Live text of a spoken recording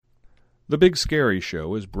The Big Scary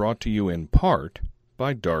Show is brought to you in part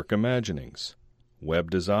by Dark Imaginings. Web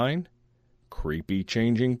design, creepy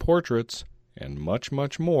changing portraits, and much,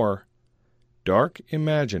 much more.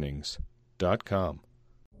 darkimaginings.com.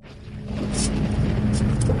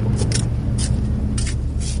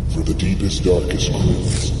 For the deepest, darkest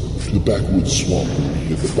crypts, to the backwoods swamp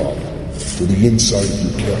beneath the bottom, from the inside of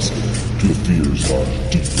your casket to the fears lying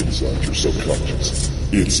deep inside your subconscious,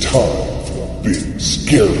 it's time for the Big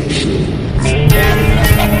Scary Show.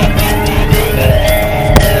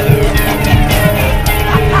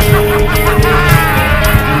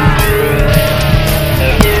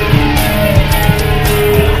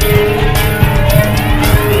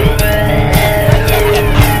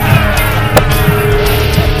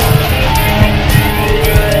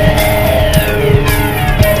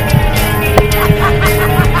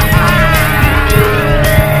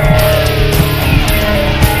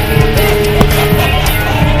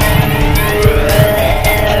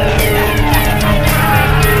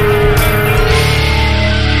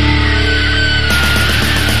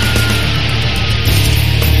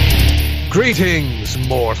 Greetings,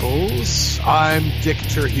 mortals. I'm Dick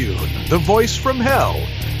Terhune, the voice from hell.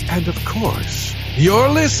 And of course, you're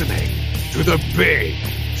listening to the Big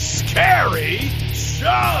Scary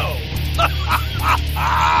Show.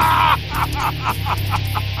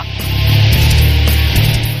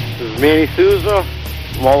 This is Manny Souza,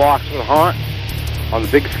 Small Oxman Haunt, on the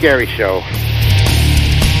Big Scary Show.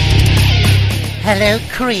 Hello,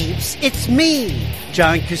 creeps. It's me,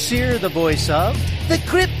 John Kassir, the voice of the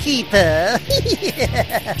Crypt Keeper.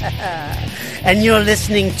 And you're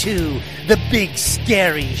listening to the Big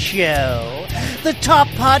Scary Show, the top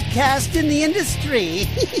podcast in the industry.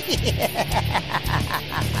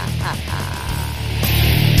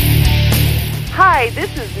 Hi,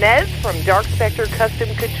 this is Nez from Dark Spectre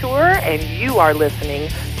Custom Couture, and you are listening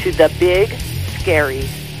to the Big Scary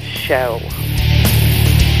Show.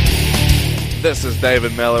 This is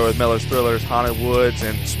David Miller with Miller's Thrillers, Haunted Woods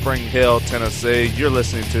in Spring Hill, Tennessee. You're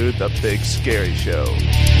listening to The Big Scary Show.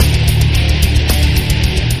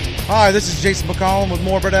 Hi, this is Jason McCollum with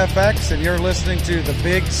Morbid FX, and you're listening to The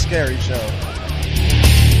Big Scary Show.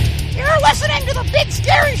 You're listening to The Big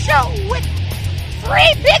Scary Show with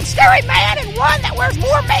 3 big scary men and one that wears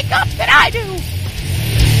more makeup than I do.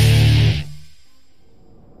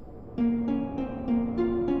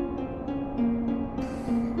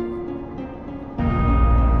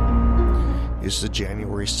 It's the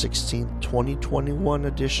January 16th, 2021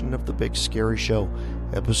 edition of The Big Scary Show,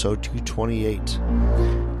 episode 228.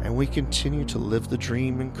 And we continue to live the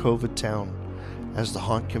dream in COVID Town as the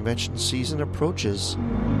haunt convention season approaches.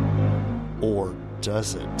 Or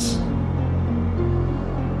does it?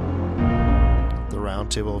 The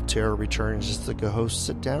Roundtable of Terror returns as the hosts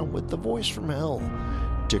sit down with the voice from hell,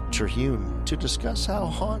 Dick Terhune, to discuss how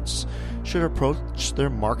haunts should approach their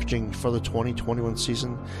marketing for the 2021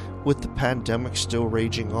 season with the pandemic still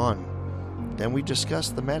raging on. Then we discuss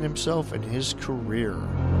the man himself and his career.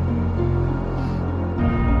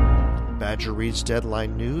 Badger reads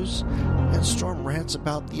Deadline News, and Storm rants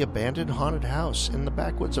about the abandoned haunted house in the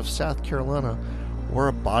backwoods of South Carolina where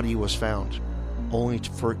a body was found, only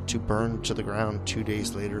for it to burn to the ground 2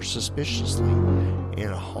 days later suspiciously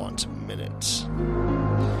in a Haunt Minute.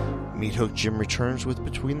 Meathook Jim returns with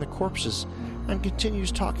Between the Corpses and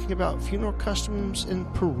continues talking about funeral customs in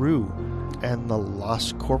Peru and the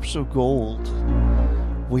lost corpse of gold.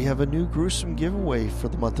 We have a new gruesome giveaway for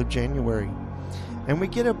the month of January, and we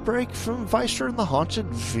get a break from Vicer and the Haunted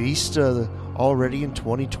Vista already in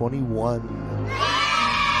 2021.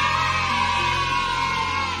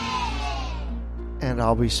 And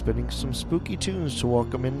I'll be spinning some spooky tunes to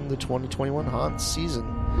welcome in the 2021 haunt season.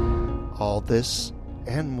 All this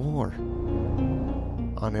and more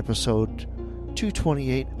on episode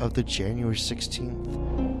 228 of the January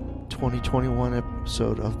 16th, 2021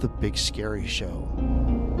 episode of The Big Scary Show.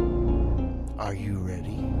 Are you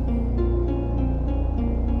ready?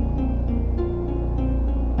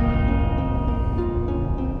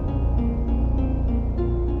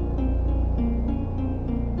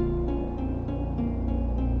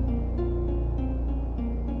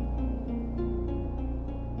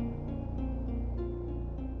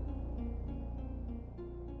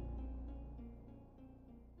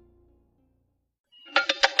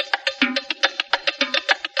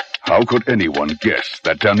 How could anyone guess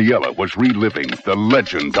that Daniela was reliving the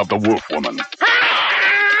legend of the Wolf Woman?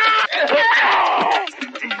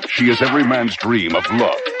 She is every man's dream of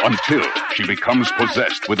love until she becomes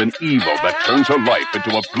possessed with an evil that turns her life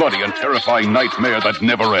into a bloody and terrifying nightmare that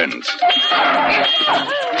never ends.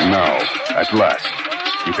 Now, at last,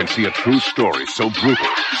 you can see a true story so brutal,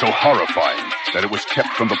 so horrifying, that it was kept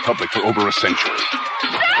from the public for over a century.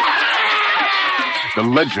 The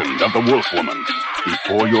legend of the Wolf Woman.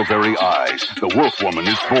 Before your very eyes, the Wolf Woman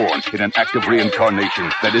is born in an act of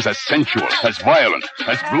reincarnation that is as sensual, as violent,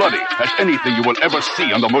 as bloody as anything you will ever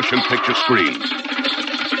see on the motion picture screen.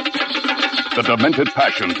 The demented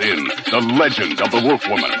passions in The Legend of the Wolf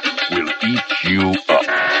Woman will eat you up.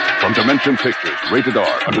 From Dimension Pictures, rated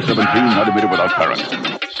R, under 17, not admitted without parents.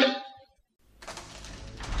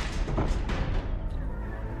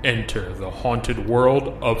 Enter the haunted world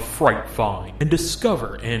of Fright Find and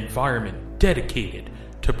discover an environment dedicated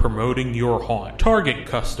to promoting your haunt. Target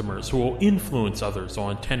customers who will influence others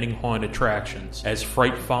on attending haunted attractions, as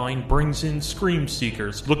Fright Find brings in scream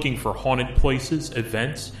seekers looking for haunted places,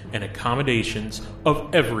 events, and accommodations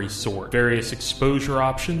of every sort. Various exposure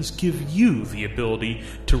options give you the ability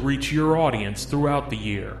to reach your audience throughout the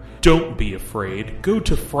year. Don't be afraid. Go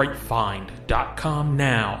to frightfind.com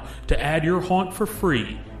now to add your haunt for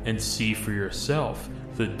free and see for yourself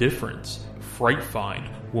the difference Fright Find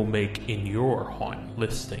will make in your haunt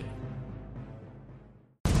listing.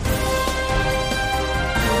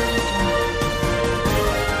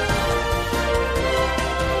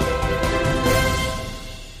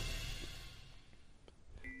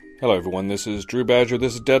 Hello everyone, this is Drew Badger.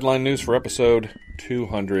 This is Deadline News for episode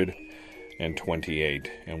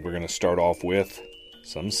 228. And we're going to start off with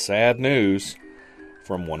some sad news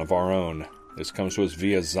from one of our own. This comes to us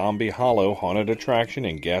via Zombie Hollow Haunted Attraction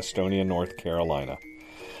in Gastonia, North Carolina.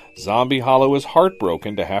 Zombie Hollow is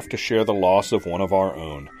heartbroken to have to share the loss of one of our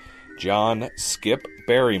own. John Skip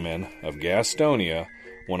Berryman of Gastonia,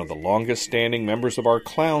 one of the longest-standing members of our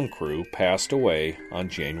clown crew, passed away on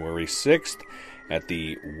January 6th at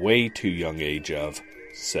the way too young age of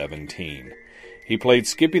 17. He played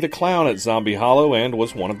Skippy the Clown at Zombie Hollow and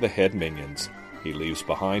was one of the head minions. He leaves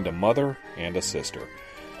behind a mother and a sister.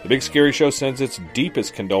 The Big Scary Show sends its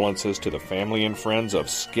deepest condolences to the family and friends of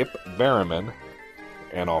Skip Berryman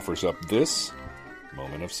and offers up this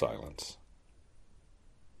moment of silence.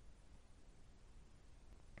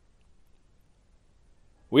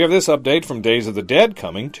 We have this update from Days of the Dead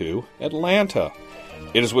coming to Atlanta.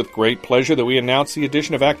 It is with great pleasure that we announce the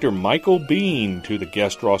addition of actor Michael Biehn to the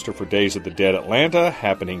guest roster for Days of the Dead Atlanta,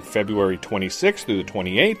 happening February 26th through the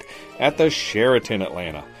 28th at the Sheraton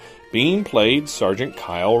Atlanta. Biehn played Sergeant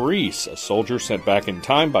Kyle Reese, a soldier sent back in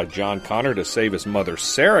time by John Connor to save his mother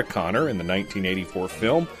Sarah Connor in the 1984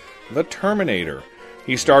 film The Terminator.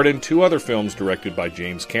 He starred in two other films directed by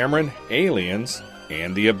James Cameron, Aliens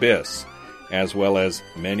and The Abyss, as well as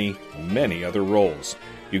many, many other roles.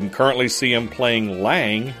 You can currently see him playing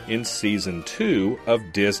Lang in Season 2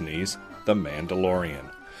 of Disney's The Mandalorian.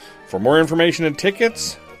 For more information and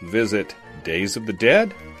tickets, visit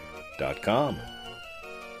daysofthedead.com.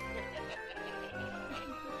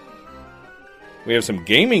 We have some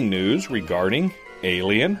gaming news regarding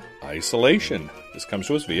Alien Isolation. This comes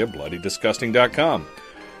to us via BloodyDisgusting.com.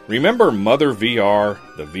 Remember Mother VR,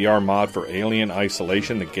 the VR mod for Alien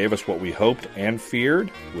Isolation that gave us what we hoped and feared,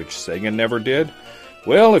 which Sega never did?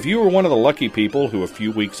 Well, if you were one of the lucky people who a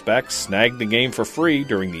few weeks back snagged the game for free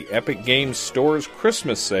during the Epic Games Store's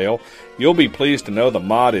Christmas sale, you'll be pleased to know the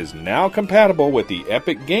mod is now compatible with the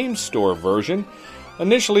Epic Games Store version.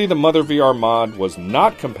 Initially, the Mother VR mod was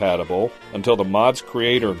not compatible until the mod's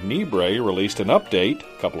creator, Nibre, released an update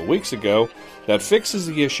a couple of weeks ago that fixes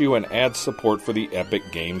the issue and adds support for the Epic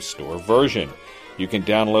Games Store version. You can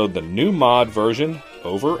download the new mod version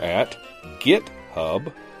over at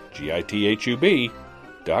GitHub, GITHUB.com.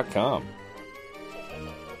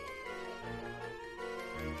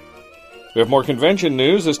 We have more convention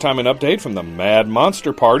news, this time an update from the Mad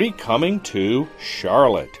Monster Party coming to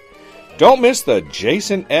Charlotte. Don't miss the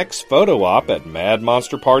Jason X photo op at Mad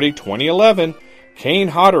Monster Party 2011. Kane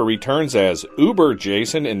Hodder returns as Uber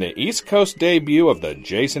Jason in the East Coast debut of the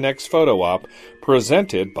Jason X photo op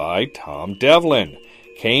presented by Tom Devlin.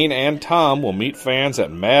 Kane and Tom will meet fans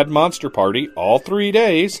at Mad Monster Party all 3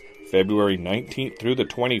 days, February 19th through the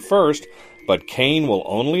 21st, but Kane will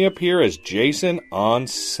only appear as Jason on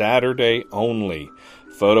Saturday only.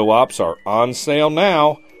 Photo ops are on sale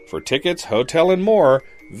now. For tickets, hotel, and more,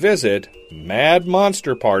 visit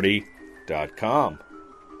madmonsterparty.com.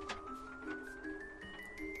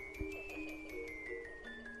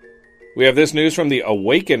 We have this news from the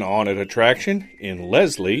Awaken Haunted attraction in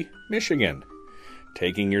Leslie, Michigan.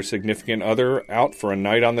 Taking your significant other out for a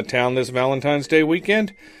night on the town this Valentine's Day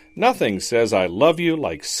weekend? Nothing says I love you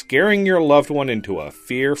like scaring your loved one into a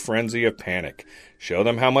fear frenzy of panic. Show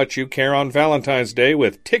them how much you care on Valentine's Day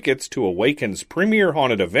with tickets to Awaken's premier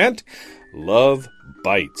haunted event, Love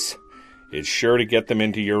Bites. it's sure to get them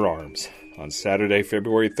into your arms. On Saturday,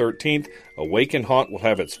 February 13th, Awaken Haunt will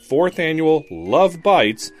have its 4th annual Love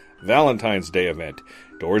Bites Valentine's Day event.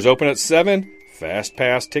 Doors open at 7. Fast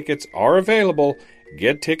Pass tickets are available.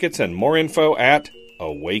 Get tickets and more info at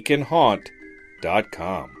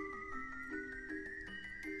awakenhaunt.com.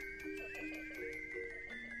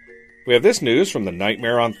 We have this news from the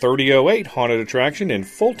Nightmare on 3008 haunted attraction in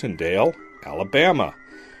Fultondale, Alabama.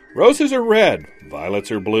 Roses are red,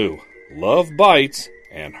 violets are blue. Love bites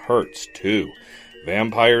and hurts too.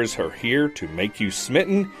 Vampires are here to make you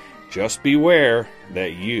smitten. Just beware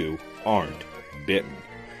that you aren't bitten.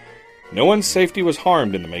 No one's safety was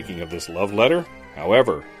harmed in the making of this love letter.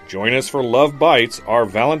 However, join us for Love Bites, our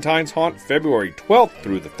Valentine's Haunt, February 12th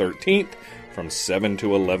through the 13th from 7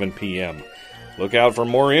 to 11 p.m. Look out for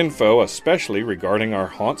more info, especially regarding our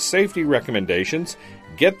haunt safety recommendations.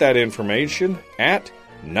 Get that information at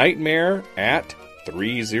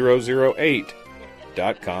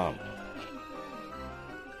nightmare@3008.com.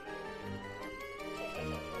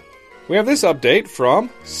 We have this update from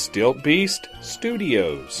Stilt Beast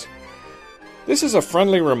Studios. This is a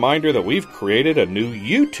friendly reminder that we've created a new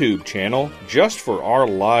YouTube channel just for our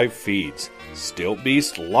live feeds. Stilt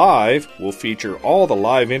Beast Live will feature all the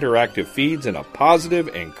live interactive feeds in a positive,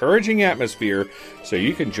 encouraging atmosphere so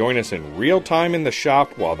you can join us in real time in the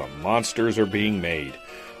shop while the monsters are being made.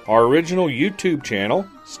 Our original YouTube channel,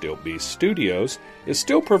 Stilt Beast Studios, is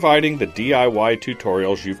still providing the DIY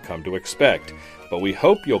tutorials you've come to expect, but we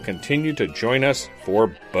hope you'll continue to join us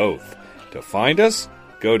for both. To find us,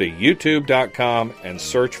 go to youtube.com and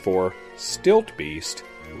search for Stilt Beast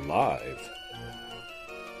Live.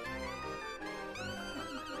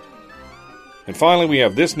 And finally, we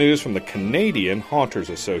have this news from the Canadian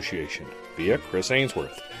Haunters Association via Chris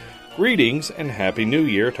Ainsworth. Greetings and Happy New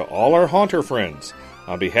Year to all our Haunter friends.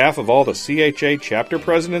 On behalf of all the CHA chapter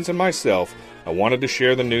presidents and myself, I wanted to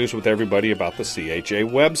share the news with everybody about the CHA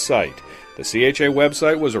website. The CHA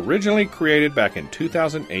website was originally created back in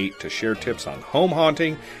 2008 to share tips on home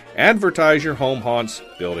haunting, advertise your home haunts,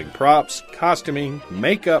 building props, costuming,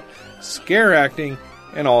 makeup, scare acting,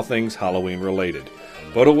 and all things Halloween related.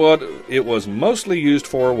 But what it was mostly used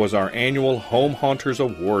for was our annual Home Haunters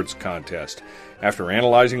Awards contest. After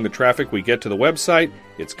analyzing the traffic we get to the website,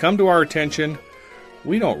 it's come to our attention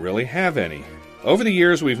we don't really have any. Over the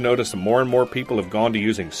years, we've noticed that more and more people have gone to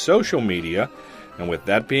using social media, and with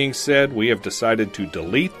that being said, we have decided to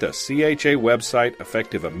delete the CHA website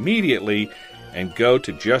effective immediately and go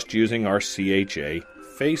to just using our CHA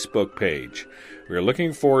Facebook page. We are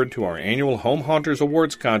looking forward to our annual Home Haunters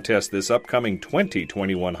Awards contest this upcoming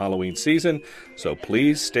 2021 Halloween season, so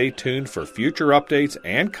please stay tuned for future updates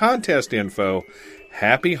and contest info.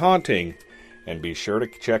 Happy haunting, and be sure to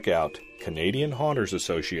check out Canadian Haunters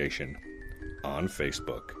Association on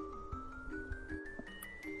Facebook.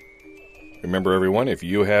 Remember, everyone, if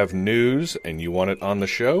you have news and you want it on the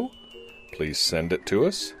show, please send it to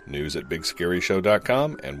us,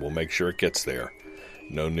 news@bigscaryshow.com, and we'll make sure it gets there.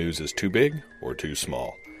 No news is too big or too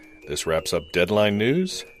small. This wraps up Deadline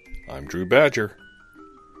News. I'm Drew Badger.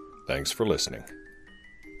 Thanks for listening.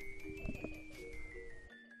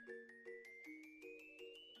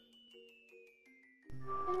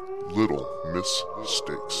 Little Miss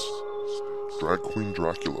Stakes. Drag Queen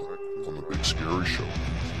Dracula on The Big Scary Show.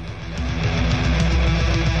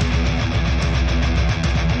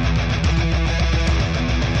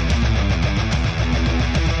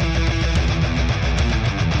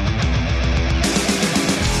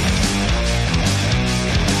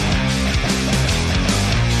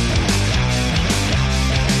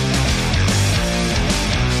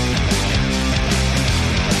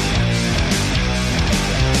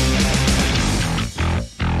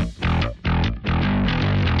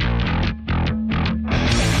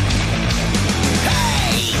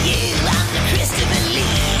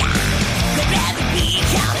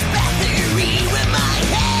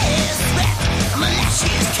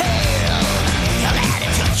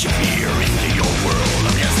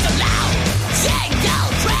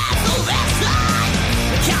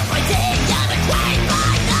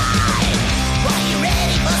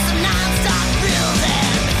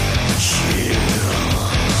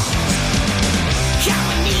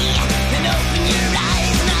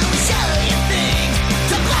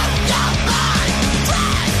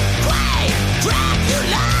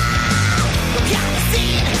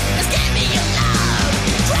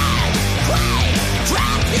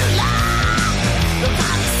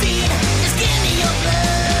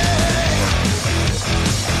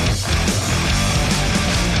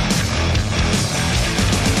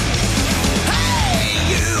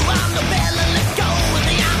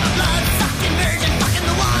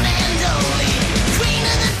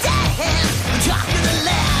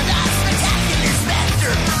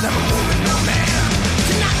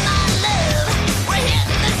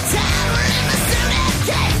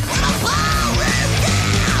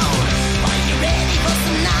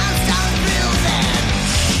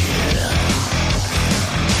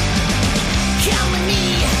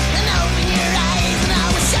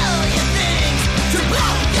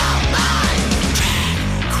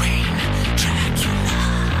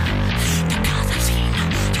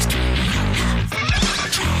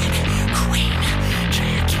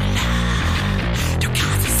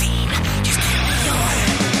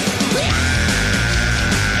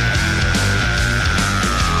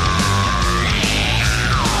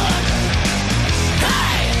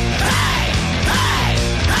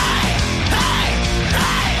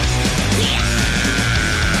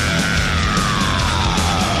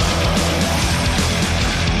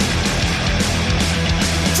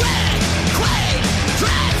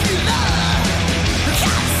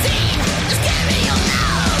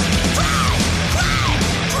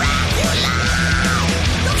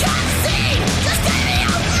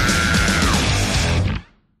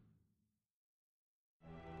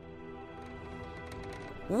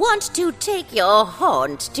 Want to take your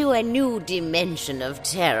haunt to a new dimension of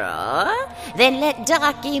terror? Then let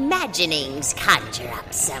Dark Imaginings conjure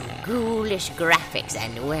up some ghoulish graphics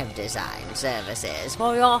and web design services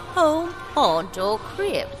for your home, haunt, or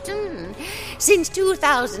crypt. Since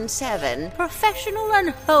 2007, professional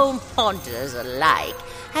and home haunters alike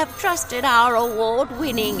have trusted our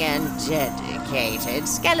award-winning and dedicated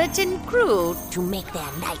skeleton crew to make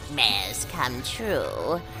their nightmares come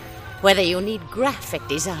true. Whether you need graphic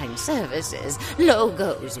design services,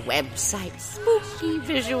 logos, websites, spooky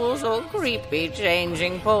visuals, or creepy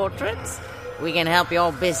changing portraits, we can help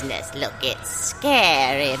your business look its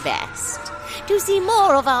scary best. To see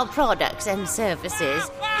more of our products and services,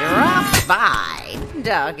 drop by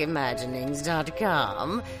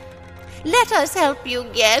darkimaginings.com. Let us help you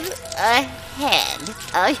get ahead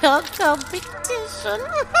of your competition.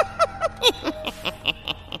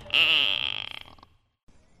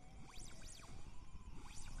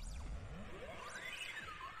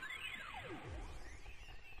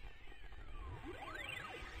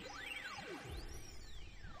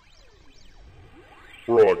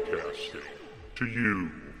 Broadcasting to you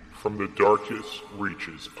from the darkest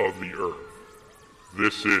reaches of the earth.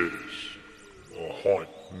 This is a Haunt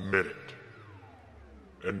Minute.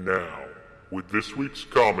 And now, with this week's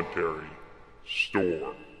commentary,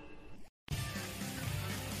 Storm.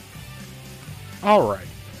 Alright,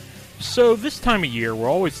 so this time of year we're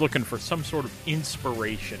always looking for some sort of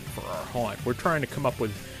inspiration for our haunt. We're trying to come up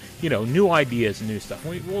with, new ideas and new stuff.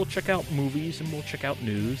 We'll check out movies and we'll check out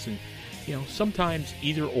news and sometimes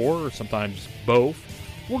either or sometimes both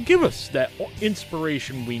will give us that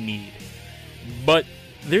inspiration we need. But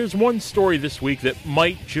there's one story this week that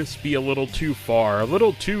might just be a little too far, a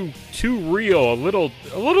little too real, a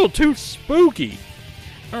little too spooky.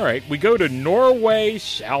 All right, we go to Norway,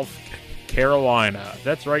 South Carolina.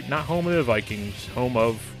 That's right, not home of the Vikings, home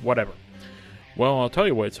of whatever. Well, I'll tell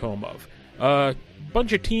you what it's home of. A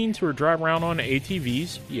bunch of teens who were driving around on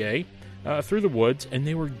ATVs, yay, through the woods, and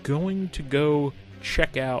they were going to go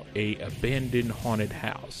check out a abandoned haunted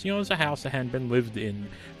house. It's a house that hadn't been lived in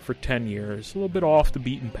for 10 years, a little bit off the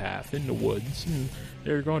beaten path in the woods, and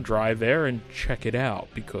they're going to drive there and check it out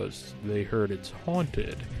because they heard it's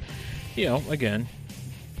haunted. Again,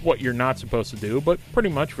 what you're not supposed to do, but pretty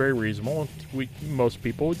much very reasonable, most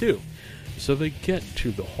people would do. So they get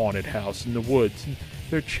to the haunted house in the woods, and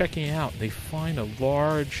they're checking out. They find a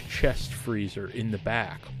large chest freezer in the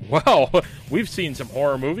back. Well, we've seen some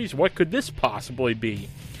horror movies. What could this possibly be?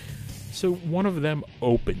 So one of them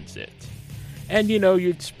opens it. And, you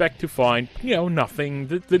expect to find, nothing,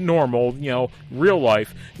 the normal, real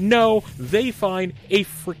life. No, they find a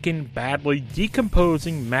freaking badly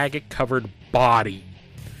decomposing, maggot-covered body.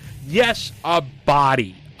 Yes, a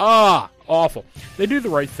body. Awful. They do the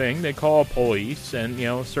right thing. They call police and,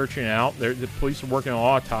 searching out. The police are working on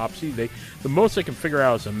autopsy. The most they can figure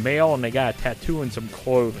out is a male, and they got a tattoo and some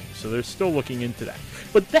clothing. So they're still looking into that.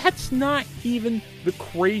 But that's not even the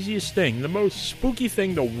craziest thing, the most spooky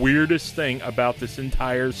thing, the weirdest thing about this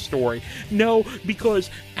entire story. No, because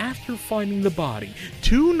after finding the body,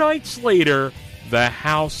 2 nights later, the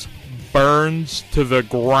house burns to the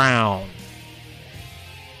ground.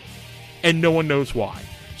 And no one knows why.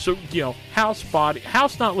 So, house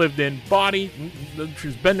not lived in, body,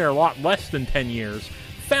 she's been there a lot less than 10 years,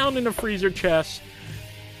 found in a freezer chest,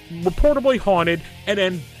 reportedly haunted, and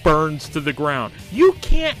then burns to the ground. You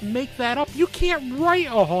can't make that up. You can't write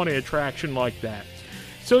a haunted attraction like that.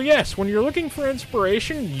 So yes, when you're looking for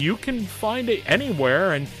inspiration, you can find it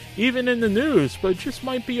anywhere, and even in the news, but it just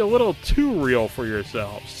might be a little too real for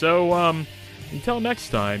yourself. So, until next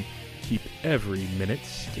time, keep every minute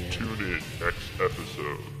scary. Tune in next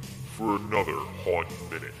episode for another Haunt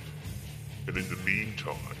Minute. And in the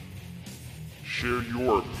meantime, share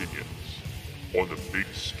your opinions on the Big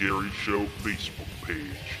Scary Show Facebook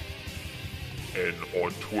page and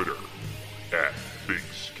on Twitter at Big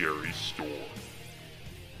Scary Storm.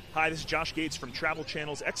 Hi, this is Josh Gates from Travel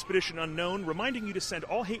Channel's Expedition Unknown, reminding you to send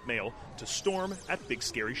all hate mail to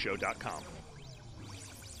storm@bigscaryshow.com.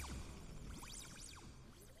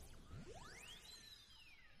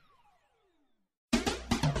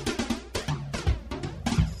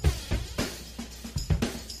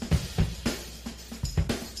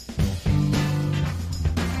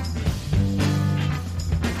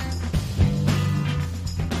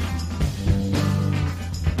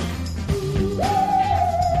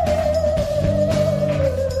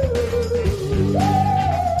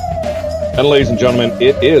 And ladies and gentlemen,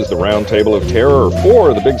 it is the Round Table of Terror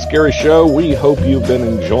for the Big Scary Show. We hope you've been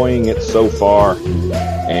enjoying it so far.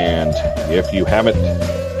 And if you haven't,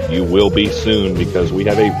 you will be soon, because we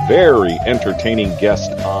have a very entertaining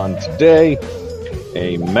guest on today.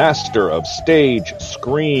 A master of stage,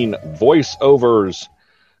 screen, voiceovers,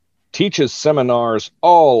 teaches seminars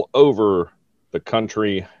all over the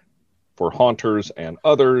country for haunters and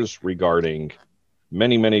others regarding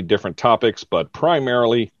many, many different topics, but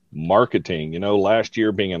primarily marketing. You know, last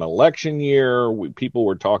year being an election year, people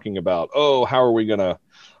were talking about, how are we going to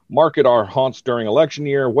market our haunts during election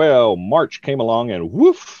year? Well, March came along and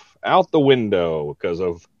woof, out the window because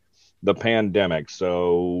of the pandemic.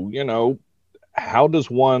 So, you know, how does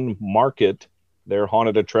one market their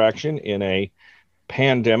haunted attraction in a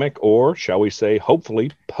pandemic, or shall we say,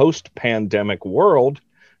 hopefully post-pandemic world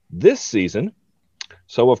this season?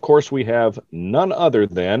 So, of course, we have none other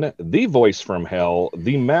than the voice from hell,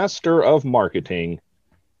 the master of marketing,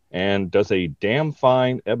 and does a damn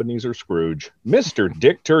fine Ebenezer Scrooge, Mr.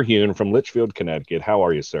 Dick Terhune from Litchfield, Connecticut. How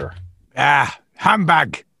are you, sir?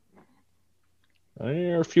 Humbug.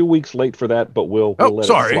 You're a few weeks late for that, but we'll let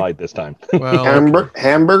it slide this time. Well,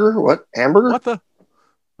 hamburger? What? Hamburger? What the?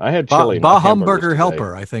 I had chili. Hamburger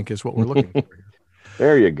helper, I think, is what we're looking for.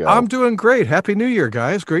 There you go. I'm doing great. Happy New Year,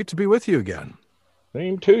 guys. Great to be with you again.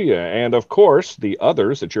 Same to you. And, of course, the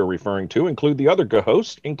others that you're referring to include the other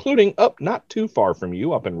hosts, including up not too far from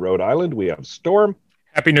you, up in Rhode Island, we have Storm.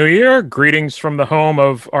 Happy New Year. Greetings from the home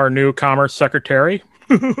of our new Commerce Secretary.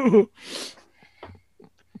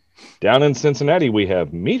 Down in Cincinnati, we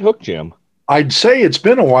have Meat Hook Jim. I'd say it's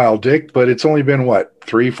been a while, Dick, but it's only been,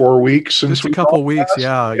 3-4 weeks since just a couple weeks.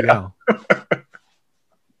 Yeah.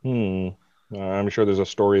 I'm sure there's a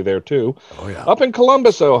story there, too. Oh, yeah. Up in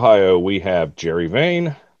Columbus, Ohio, we have Jerry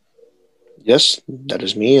Vane. Yes, that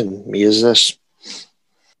is me, and me is this.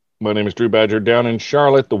 My name is Drew Badger. Down in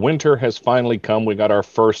Charlotte, the winter has finally come. We got our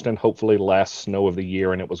first and hopefully last snow of the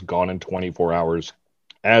year, and it was gone in 24 hours,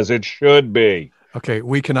 as it should be. Okay,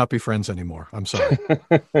 we cannot be friends anymore. I'm sorry.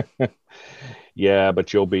 Yeah,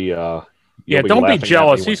 but you'll be... don't be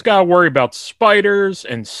jealous. He's got to worry about spiders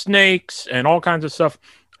and snakes and all kinds of stuff.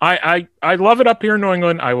 I love it up here in New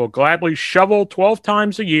England. I will gladly shovel 12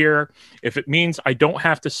 times a year if it means I don't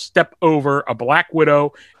have to step over a black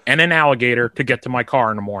widow and an alligator to get to my car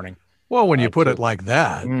in the morning. Well, when you put it like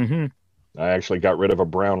that. Mm-hmm. I actually got rid of a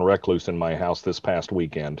brown recluse in my house this past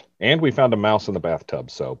weekend. And we found a mouse in the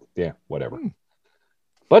bathtub. So, yeah, whatever.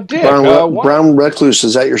 But Dick, brown recluse,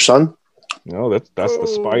 is that your son? No, that's the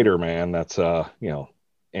spider, man. That's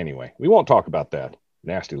anyway, we won't talk about that.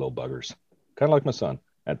 Nasty little buggers. Kind of like my son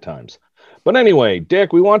at times. But anyway,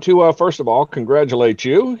 Dick, we want to first of all congratulate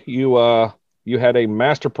you. You had a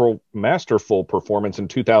masterful performance in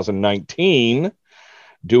 2019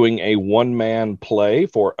 doing a one-man play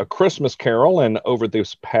for A Christmas Carol, and over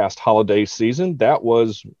this past holiday season that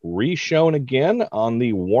was re-shown again on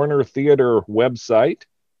the Warner Theater website.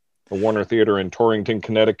 The Warner Theater in Torrington,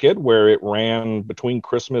 Connecticut, where it ran between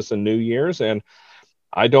Christmas and New Year's. And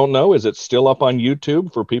I don't know, is it still up on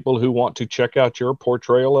YouTube for people who want to check out your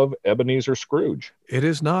portrayal of Ebenezer Scrooge? It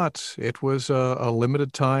is not. It was a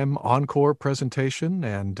limited time encore presentation.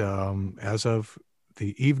 And as of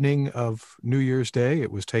the evening of New Year's Day, it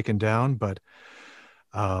was taken down. But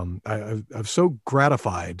I'm so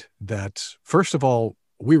gratified that, first of all,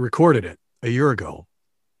 we recorded it a year ago.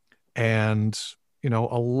 And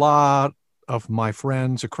a lot of my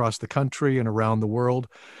friends across the country and around the world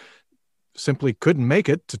simply couldn't make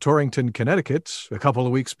it to Torrington, Connecticut a couple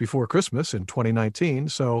of weeks before Christmas in 2019.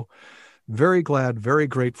 So very glad, very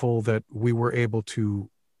grateful that we were able to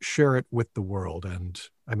share it with the world. And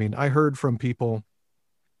I mean, I heard from people,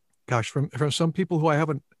 from some people who I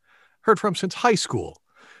haven't heard from since high school,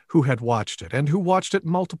 who had watched it and who watched it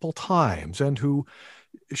multiple times and who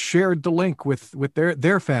shared the link with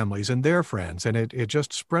their families and their friends, and it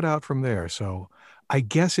just spread out from there. So I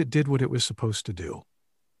guess it did what it was supposed to do.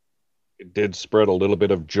 It did spread a little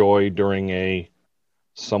bit of joy during a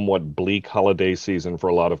somewhat bleak holiday season for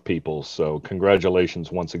a lot of people. So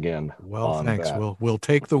congratulations once again. Well, thanks. We'll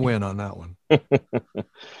take the win on that one.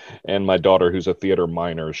 And my daughter, who's a theater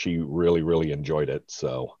minor, she really, really enjoyed it.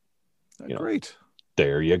 So great.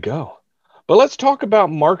 There you go. But let's talk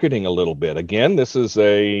about marketing a little bit. Again, this is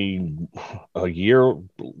a year,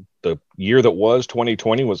 the year that was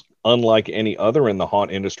 2020 was unlike any other in the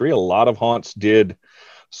haunt industry. A lot of haunts did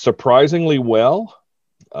surprisingly well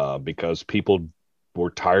because people were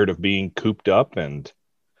tired of being cooped up and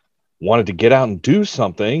wanted to get out and do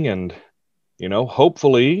something. And,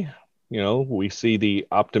 hopefully, we see the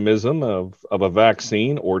optimism of a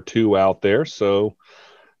vaccine or two out there. So,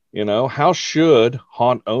 how should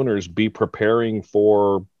haunt owners be preparing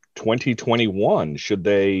for 2021? Should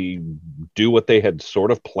they do what they had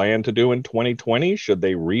sort of planned to do in 2020? Should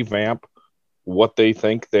they revamp what they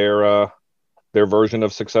think their version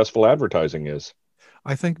of successful advertising is?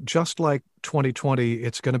 I think just like 2020,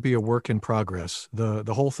 it's going to be a work in progress.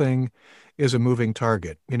 The whole thing is a moving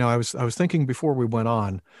target. I was thinking before we went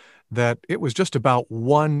on that it was just about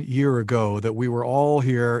 1 year ago that we were all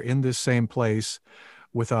here in this same place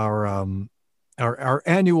with our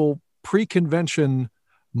annual pre-convention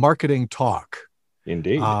marketing talk.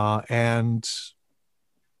 Indeed. And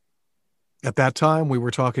at that time, we were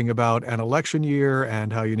talking about an election year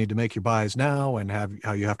and how you need to make your buys now and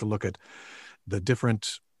how you have to look at the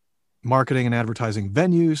different marketing and advertising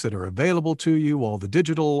venues that are available to you, all the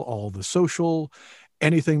digital, all the social,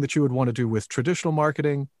 anything that you would want to do with traditional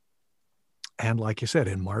marketing. And like you said,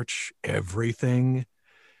 in March, everything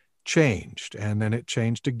changed, and then it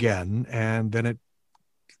changed again, and then it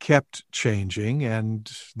kept changing,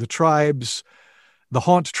 and the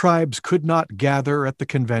haunt tribes could not gather at the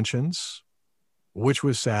conventions, which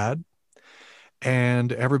was sad.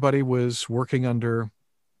 And everybody was working under,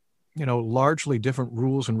 largely different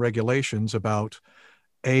rules and regulations about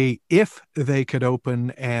A, if they could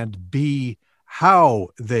open, and B, how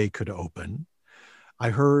they could open. I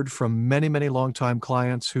heard from many, many longtime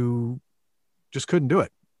clients who just couldn't do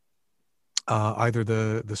it. Either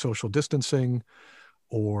the social distancing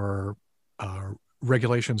or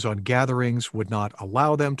regulations on gatherings would not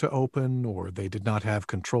allow them to open, or they did not have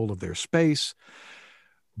control of their space.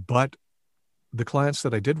 But the clients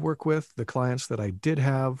that I did work with, the clients that I did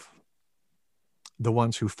have, the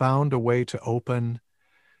ones who found a way to open,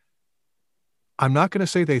 I'm not going to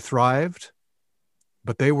say they thrived,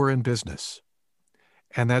 but they were in business.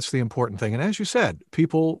 And that's the important thing. And as you said,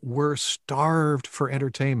 people were starved for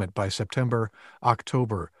entertainment by September,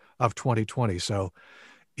 October of 2020. So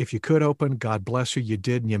if you could open, God bless you, you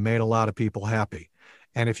did, and you made a lot of people happy.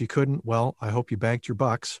 And if you couldn't, well, I hope you banked your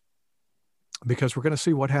bucks, because we're going to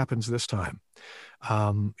see what happens this time.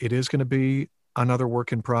 It is going to be another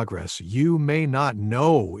work in progress. You may not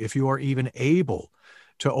know if you are even able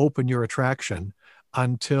to open your attraction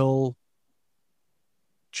until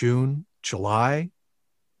June, July,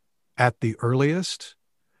 at the earliest.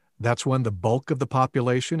 That's when the bulk of the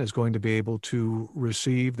population is going to be able to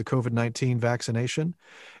receive the COVID-19 vaccination.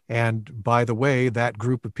 And by the way, that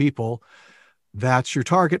group of people, that's your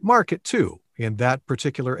target market too, in that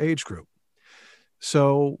particular age group.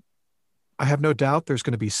 So I have no doubt there's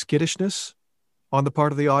going to be skittishness on the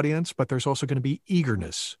part of the audience, but there's also going to be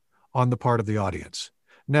eagerness on the part of the audience.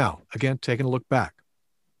 Now, again, taking a look back,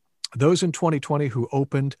 those in 2020 who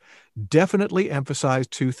opened definitely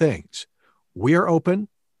emphasized two things. We are open.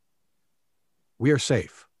 We are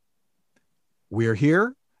safe. We are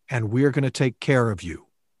here, and we are going to take care of you.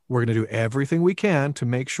 We're going to do everything we can to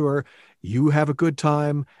make sure you have a good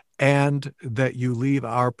time and that you leave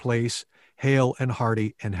our place hale and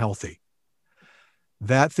hearty and healthy.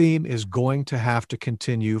 That theme is going to have to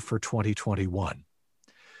continue for 2021.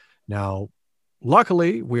 Now,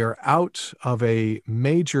 luckily, we are out of a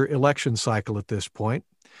major election cycle at this point.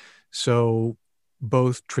 So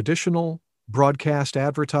both traditional broadcast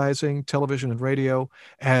advertising, television and radio,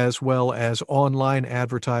 as well as online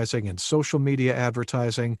advertising and social media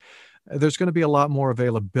advertising, there's going to be a lot more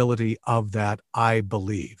availability of that, I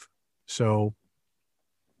believe. So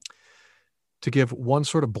to give one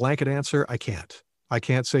sort of blanket answer, I can't. I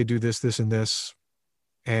can't say do this, this, and this,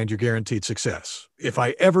 and you're guaranteed success. If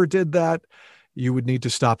I ever did that, you would need to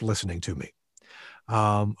stop listening to me.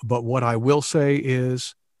 But what I will say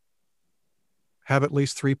is have at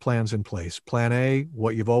least 3 plans in place. Plan A,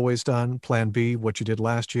 what you've always done. Plan B, what you did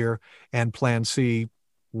last year. And Plan C,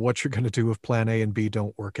 what you're going to do if Plan A and B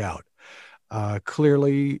don't work out.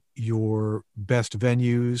 Clearly, your best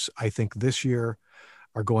venues, I think this year,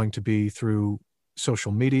 are going to be through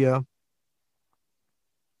social media,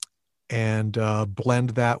 and blend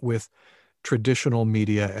that with traditional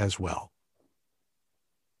media as well.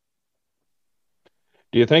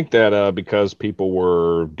 Do you think that because people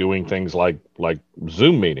were doing things like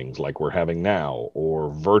Zoom meetings like we're having now,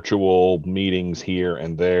 or virtual meetings here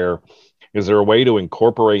and there, is there a way to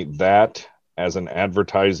incorporate that as an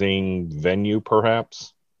advertising venue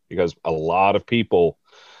perhaps? Because a lot of people,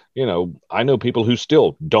 I know people who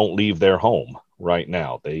still don't leave their home right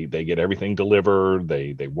now. They get everything delivered.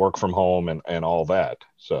 They work from home and all that.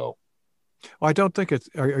 So, well, I don't think it's.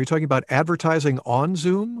 Are you talking about advertising on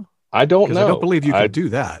Zoom? I don't know. I don't believe you can do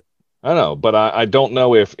that. I know, but I don't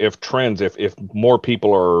know if trends, if more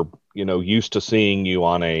people are used to seeing you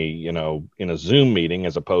on a in a Zoom meeting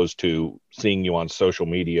as opposed to seeing you on social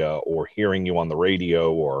media or hearing you on the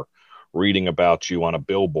radio or reading about you on a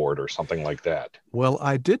billboard or something like that. Well,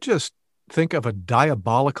 I did just think of a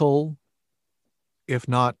diabolical, if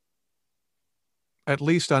not at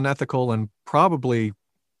least unethical and probably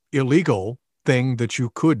illegal thing that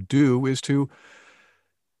you could do, is to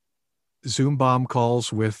Zoom bomb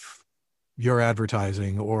calls with your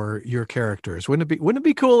advertising or your characters. Wouldn't it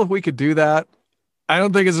be cool if we could do that? I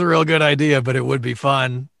don't think it's a real good idea, but it would be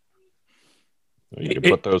fun. You could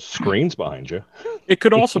put those screens behind you. It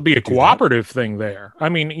could also be a cooperative thing there. I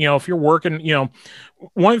mean, if you're working,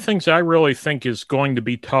 one of the things I really think is going to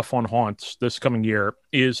be tough on haunts this coming year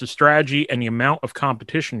is the strategy and the amount of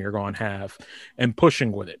competition you're going to have and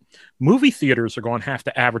pushing with it. Movie theaters are going to have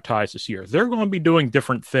to advertise this year. They're going to be doing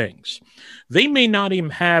different things. They may not even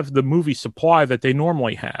have the movie supply that they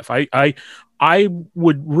normally have. I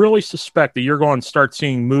would really suspect that you're going to start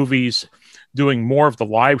seeing movies doing more of the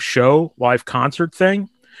live concert thing.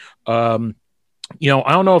 I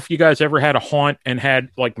don't know if you guys ever had a haunt and had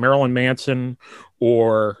like Marilyn Manson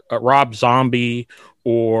or Rob Zombie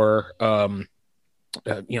or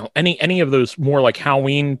any of those more like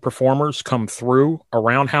Halloween performers come through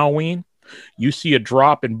around Halloween. You see a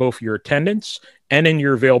drop in both your attendance and in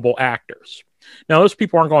your available actors. Now, those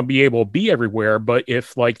people aren't going to be able to be everywhere, but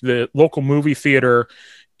if like the local movie theater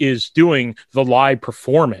is doing the live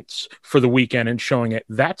performance for the weekend and showing it,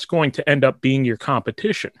 that's going to end up being your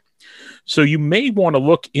competition. So you may want to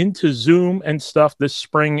look into Zoom and stuff this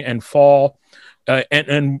spring and fall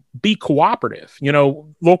and be cooperative.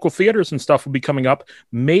 Local theaters and stuff will be coming up.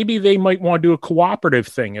 Maybe they might want to do a cooperative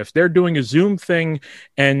thing. If they're doing a Zoom thing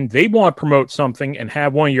and they want to promote something and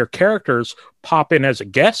have one of your characters pop in as a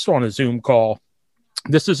guest on a Zoom call,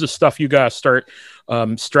 this is the stuff you got to start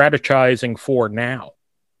strategizing for now.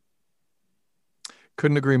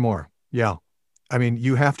 Couldn't agree more. Yeah. I mean,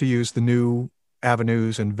 you have to use the new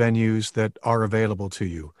avenues and venues that are available to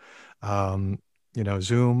you.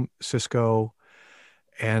 Zoom, Cisco,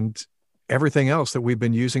 and everything else that we've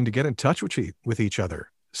been using to get in touch with each other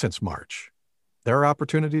since March. There are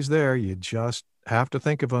opportunities there. You just have to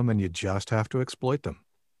think of them and you just have to exploit them.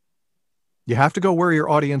 You have to go where your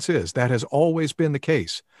audience is. That has always been the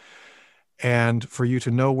case. And for you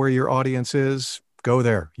to know where your audience is, go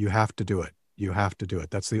there. You have to do it. You have to do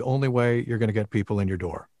it. That's the only way you're going to get people in your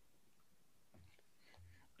door.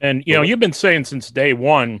 And, you've been saying since day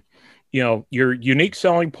one, your unique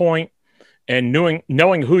selling point and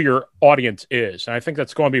knowing who your audience is. And I think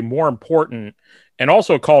that's going to be more important, and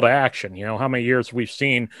also a call to action. How many years we've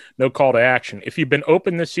seen no call to action. If you've been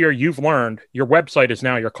open this year, you've learned your website is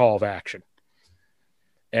now your call of action.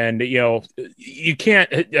 And, you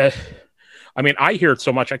can't, I hear it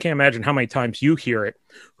so much. I can't imagine how many times you hear it.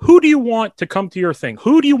 Who do you want to come to your thing?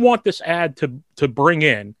 Who do you want this ad to bring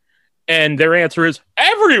in? And their answer is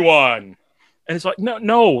everyone. And it's like,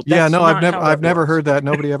 no. I've never heard that.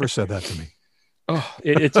 Nobody ever said that to me.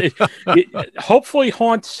 Hopefully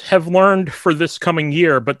haunts have learned for this coming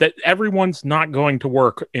year, but that everyone's not going to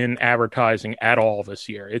work in advertising at all this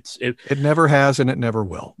year. It never has, and it never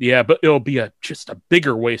will. Yeah, but it'll be just a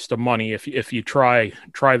bigger waste of money if you try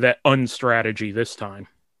that unstrategy this time.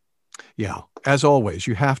 Yeah, as always,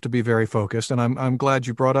 you have to be very focused, and I'm glad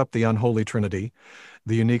you brought up the unholy trinity,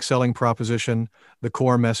 the unique selling proposition, the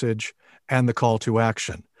core message, and the call to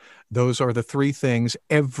action. Those are the three things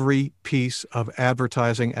every piece of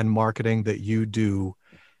advertising and marketing that you do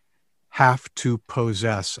have to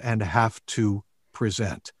possess and have to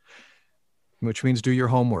present, which means do your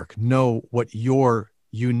homework. Know what your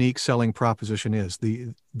unique selling proposition is,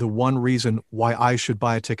 the one reason why I should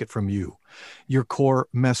buy a ticket from you, your core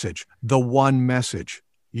message, the one message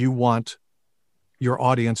you want your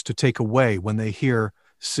audience to take away when they hear,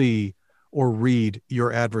 see, or read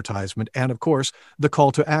your advertisement. And of course, the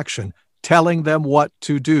call to action, telling them what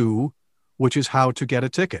to do, which is how to get a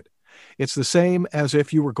ticket. It's the same as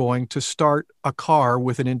if you were going to start a car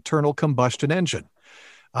with an internal combustion engine.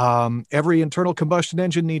 Every internal combustion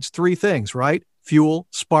engine needs three things, right? Fuel,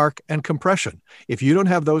 spark, and compression. If you don't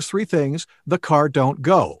have those three things, the car don't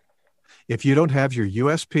go. If you don't have your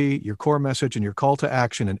USP, your core message, and your call to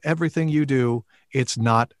action in everything you do, it's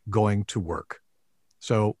not going to work.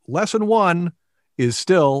 So lesson one is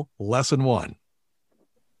still lesson one.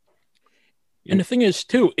 And the thing is,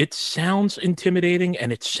 too, it sounds intimidating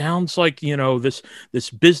and it sounds like, this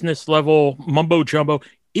business level mumbo jumbo.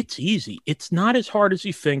 It's easy. It's not as hard as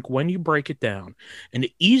you think when you break it down. And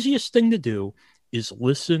the easiest thing to do is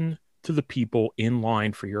listen to the people in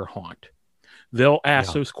line for your haunt. They'll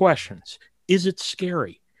ask those questions. Is it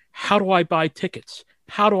scary? How do I buy tickets?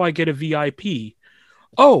 How do I get a VIP?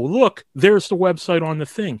 oh, look, there's the website on the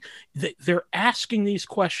thing. They're asking these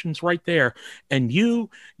questions right there. And your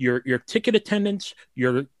ticket attendants,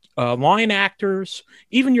 your line actors,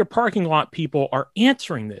 even your parking lot people are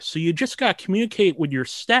answering this. So you just got to communicate with your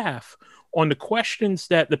staff on the questions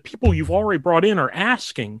that the people you've already brought in are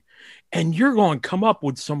asking. And you're going to come up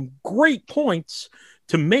with some great points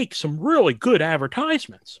to make some really good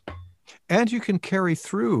advertisements. And you can carry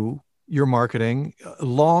through your marketing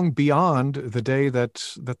long beyond the day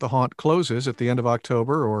that the haunt closes at the end of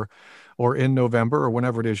October or in November or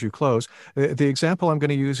whenever it is you close. The example I'm going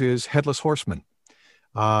to use is Headless Horseman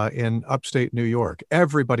in upstate New York.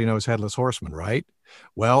 Everybody knows Headless Horseman, right?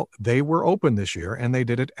 Well, they were open this year and they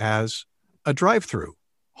did it as a drive-through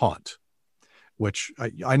haunt, which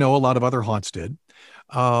I know a lot of other haunts did.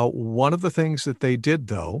 One of the things that they did,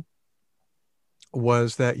 though,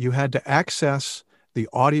 was that you had to access the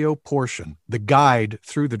audio portion, the guide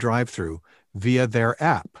through the drive-through, via their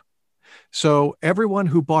app. So everyone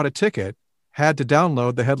who bought a ticket had to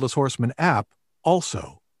download the Headless Horseman app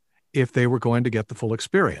also if they were going to get the full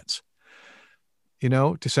experience. You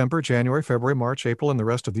know, December, January, February, March, April, and the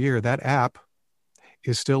rest of the year, that app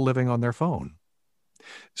is still living on their phone.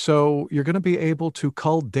 So you're going to be able to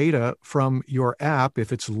cull data from your app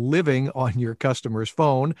if it's living on your customer's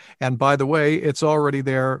phone. And by the way, it's already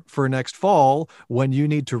there for next fall when you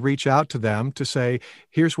need to reach out to them to say,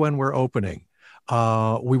 here's when we're opening.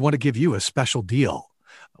 We want to give you a special deal.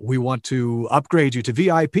 We want to upgrade you to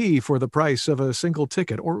VIP for the price of a single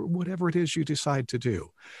ticket, or whatever it is you decide to do.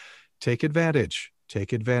 Take advantage.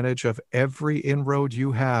 Take advantage of every inroad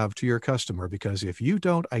you have to your customer, because if you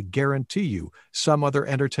don't, I guarantee you some other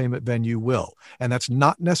entertainment venue will. And that's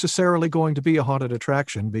not necessarily going to be a haunted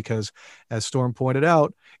attraction because, as Storm pointed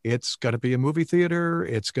out, it's going to be a movie theater,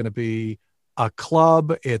 it's going to be a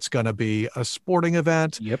club, it's going to be a sporting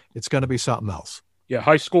event, it's going to be something else. Yeah,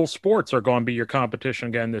 high school sports are going to be your competition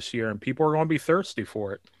again this year, and people are going to be thirsty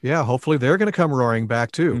for it. Yeah, hopefully they're going to come roaring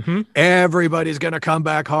back too. Mm-hmm. Everybody's going to come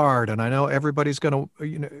back hard, and I know everybody's going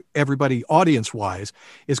to, everybody audience-wise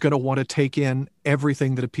is going to want to take in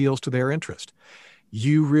everything that appeals to their interest.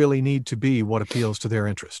 You really need to be what appeals to their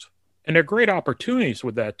interest. And there are great opportunities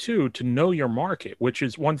with that too, to know your market, which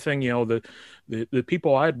is one thing, the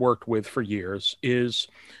people I'd worked with for years is,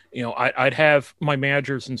 I'd have my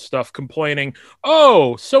managers and stuff complaining,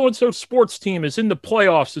 oh, so-and-so sports team is in the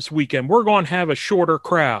playoffs this weekend. We're going to have a shorter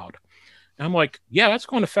crowd. And I'm like, yeah, that's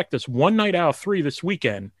going to affect us one night out of 3 this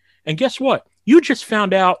weekend. And guess what? You just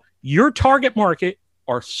found out your target market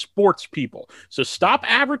are sports people. So stop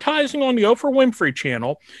advertising on the Oprah Winfrey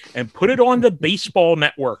channel and put it on the baseball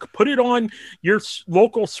network. Put it on your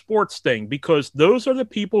local sports thing, because those are the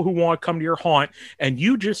people who want to come to your haunt. And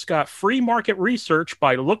you just got free market research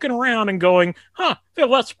by looking around and going, there are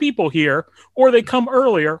less people here, or they come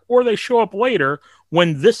earlier, or they show up later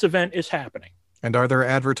when this event is happening. And are there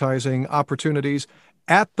advertising opportunities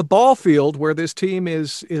at the ball field where this team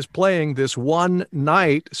is playing this one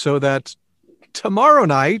night so that tomorrow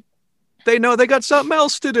night they know they got something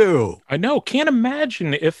else to do? I know. Can't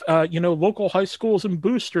imagine if, local high schools and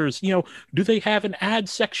boosters, do they have an ad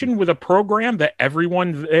section with a program that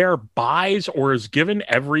everyone there buys or is given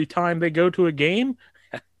every time they go to a game?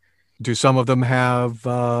 Do some of them have,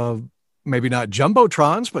 maybe not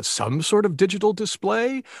jumbotrons, but some sort of digital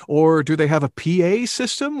display? Or do they have a PA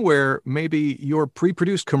system where maybe your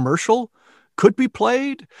pre-produced commercial could be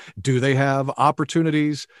played? Do they have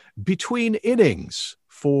opportunities between innings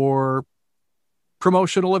for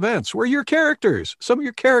promotional events where some of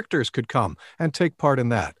your characters could come and take part in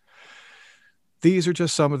that? These are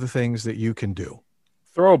just some of the things that you can do.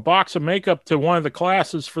 Throw a box of makeup to one of the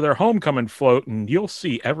classes for their homecoming float, and you'll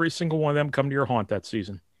see every single one of them come to your haunt that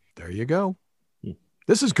season. There you go.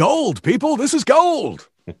 This is gold, people. This is gold.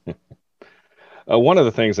 One of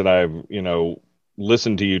the things that I've,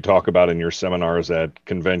 listened to you talk about in your seminars at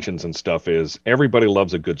conventions and stuff is everybody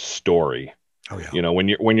loves a good story. Oh yeah.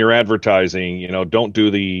 When you're advertising, don't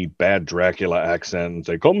do the bad Dracula accent and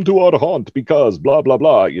say, come to our haunt because blah, blah,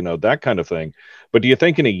 blah, that kind of thing. But do you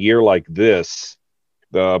think in a year like this,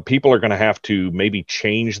 the people are going to have to maybe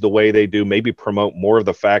change the way they do, maybe promote more of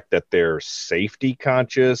the fact that they're safety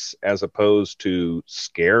conscious as opposed to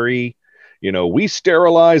scary? We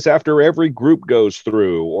sterilize after every group goes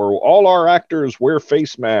through, or all our actors wear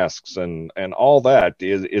face masks and all that.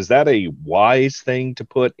 Is that a wise thing to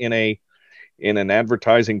put in an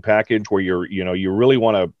advertising package where you really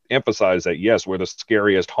want to emphasize that, yes, we're the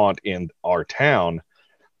scariest haunt in our town,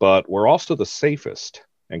 but we're also the safest?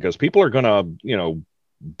 And because people are going to,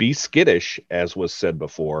 be skittish, as was said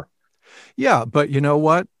before. Yeah, but you know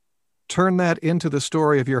what? turn that into the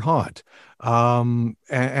story of your haunt.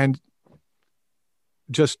 And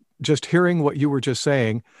just hearing what you were just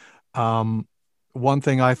saying, one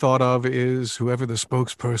thing I thought of is whoever the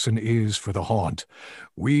spokesperson is for the haunt,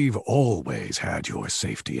 we've always had your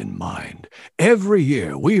safety in mind. Every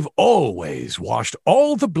year, we've always washed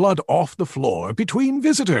all the blood off the floor between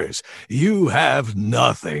visitors. You have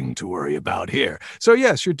nothing to worry about here. So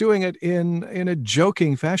yes, you're doing it in a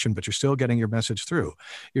joking fashion, but you're still getting your message through.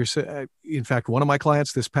 In fact, one of my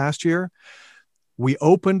clients this past year, we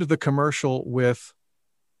opened the commercial with,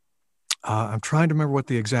 I'm trying to remember what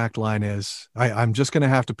the exact line is. I'm just going to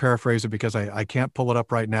have to paraphrase it because I can't pull it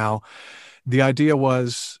up right now. The idea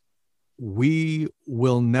was, we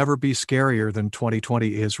will never be scarier than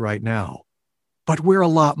 2020 is right now, but we're a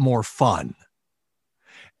lot more fun.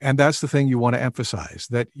 And that's the thing you want to emphasize,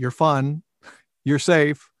 that you're fun, you're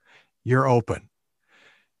safe, you're open.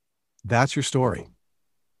 That's your story.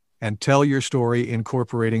 And tell your story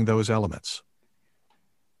incorporating those elements.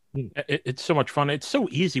 It's so much fun. It's so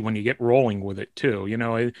easy when you get rolling with it too,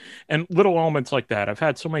 and little elements like that. I've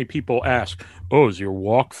had so many people ask, "Oh, is your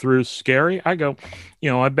walkthrough scary?" I go,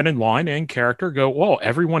 I've been in line and character. Go, well,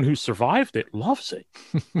 everyone who survived it loves it.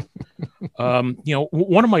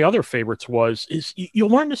 One of my other favorites is you'll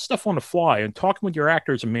learn this stuff on the fly, and talking with your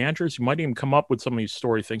actors and managers, you might even come up with some of these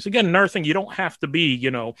story things. Again, another thing, you don't have to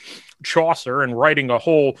be, Chaucer and writing a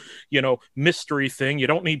whole, mystery thing. You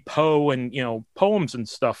don't need Poe and, poems and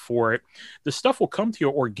stuff for it. The stuff will come to you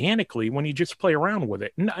organically when you just play around with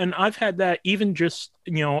it. And I've had that even just,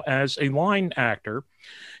 as a line actor,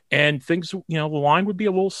 and things, the line would be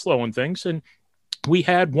a little slow and things. And we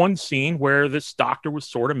had one scene where this doctor was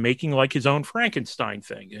sort of making like his own Frankenstein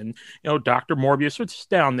thing. And, Dr. Morbius was just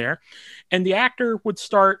down there, and the actor would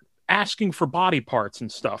start asking for body parts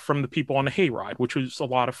and stuff from the people on the hayride, which was a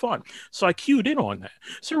lot of fun. So I cued in on that.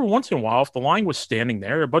 So every once in a while, if the line was standing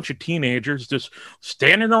there, a bunch of teenagers just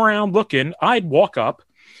standing around looking, I'd walk up,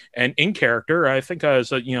 and in character, I think I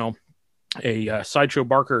was a Sideshow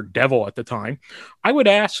Barker devil at the time, I would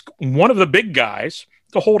ask one of the big guys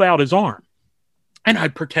to hold out his arm, and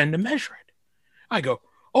I'd pretend to measure it. I go,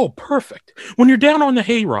 "Oh, perfect. When you're down on the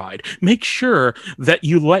hayride, make sure that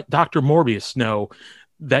you let Dr. Morbius know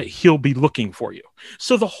that he'll be looking for you."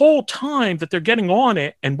 So the whole time that they're getting on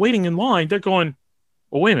it and waiting in line, they're going,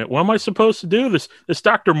 "Well, wait a minute, what am I supposed to do? This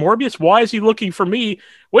Dr. Morbius, why is he looking for me?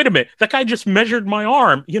 Wait a minute, that guy just measured my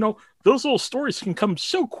arm." Those little stories can come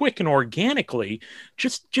so quick and organically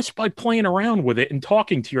just by playing around with it and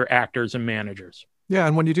talking to your actors and managers. Yeah,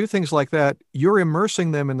 and when you do things like that, you're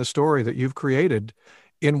immersing them in the story that you've created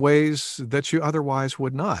in ways that you otherwise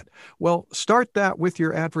would not. Well, start that with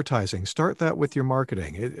your advertising. Start that with your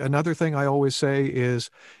marketing. Another thing I always say is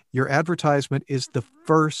your advertisement is the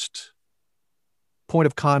first point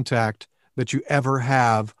of contact that you ever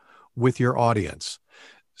have with your audience.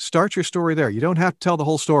 Start your story there. You don't have to tell the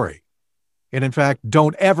whole story. And in fact,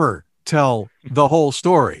 don't ever tell the whole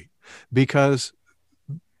story, because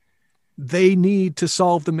they need to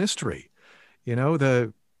solve the mystery.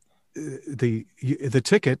 The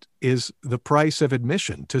ticket is the price of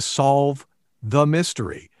admission to solve the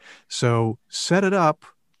mystery. So set it up,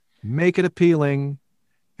 make it appealing,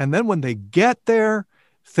 and then when they get there,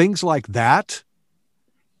 things like that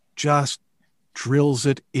just drills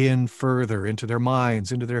it in further into their minds,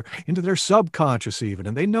 into their subconscious even.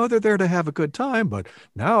 And they know they're there to have a good time, but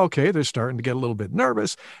now, okay, they're starting to get a little bit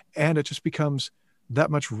nervous, and it just becomes that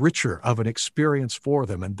much richer of an experience for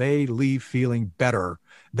them, and they leave feeling better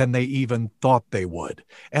than they even thought they would.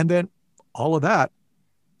 And then all of that,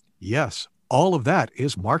 yes, all of that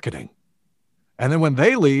is marketing. And then when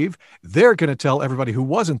they leave, they're going to tell everybody who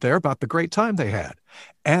wasn't there about the great time they had.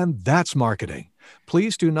 And that's marketing.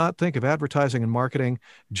 Please do not think of advertising and marketing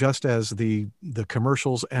just as the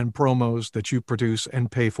commercials and promos that you produce and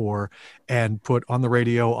pay for and put on the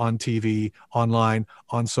radio, on TV, online,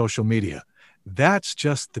 on social media. That's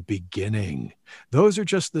just the beginning. Those are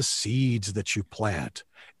just the seeds that you plant.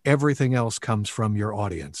 Everything else comes from your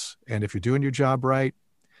audience. And if you're doing your job right,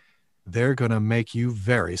 they're going to make you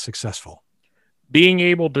very successful. Being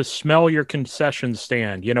able to smell your concession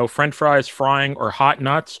stand, French fries frying or hot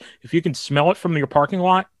nuts, if you can smell it from your parking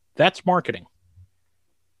lot, that's marketing.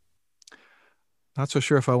 Not so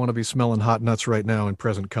sure if I want to be smelling hot nuts right now in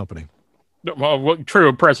present company. Well,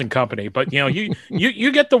 true, present company, but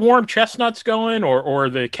you get the warm chestnuts going or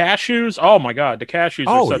the cashews. Oh my God, the cashews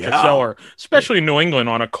are such a seller, especially in New England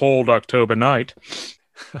on a cold October night.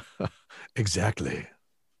 Exactly.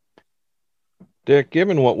 Dick,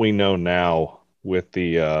 given what we know now with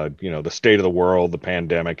the the state of the world, the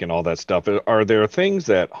pandemic, and all that stuff, are there things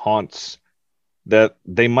that haunts that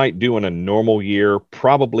they might do in a normal year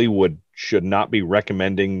probably should not be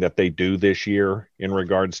recommending that they do this year in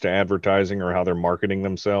regards to advertising or how they're marketing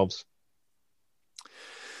themselves?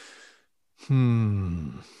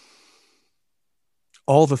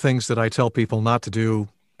 All the things that I tell people not to do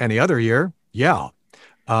any other year, yeah.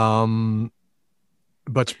 But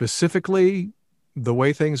specifically, the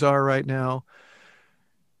way things are right now,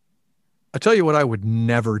 I tell you what I would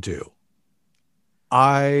never do.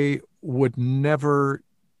 I would never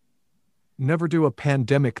do a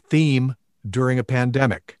pandemic theme during a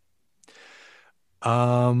pandemic.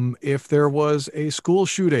 If there was a school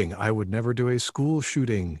shooting, I would never do a school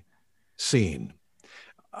shooting scene.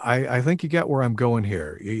 I think you get where I'm going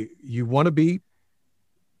here. You want to be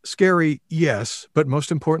scary, yes, but most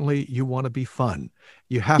importantly, you want to be fun.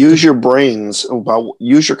 You have use your brains.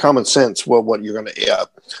 Use your common sense. What you're going to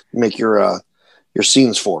make your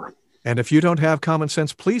scenes for. And if you don't have common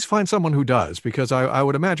sense, please find someone who does, because I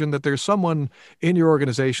would imagine that there's someone in your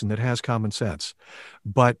organization that has common sense.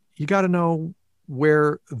 But you got to know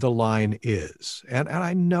where the line is. And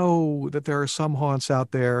I know that there are some haunts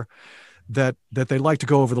out there that they like to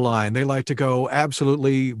go over the line. They like to go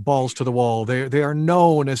absolutely balls to the wall. They are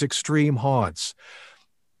known as extreme haunts.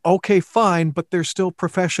 Okay, fine, but there's still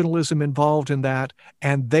professionalism involved in that,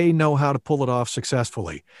 and they know how to pull it off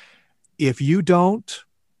successfully. If you don't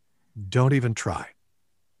even try.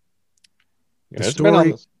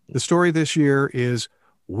 The story this year is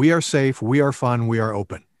we are safe, we are fun, we are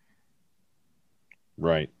open.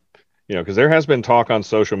 Right. Because there has been talk on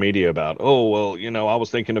social media about, I was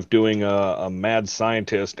thinking of doing a mad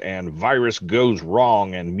scientist and virus goes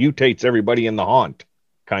wrong and mutates everybody in the haunt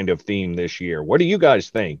kind of theme this year. What do you guys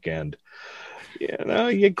think? And,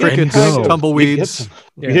 you get crickets, tumbleweeds.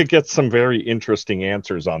 You get some very interesting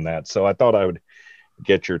answers on that. So I thought I would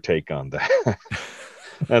get your take on that.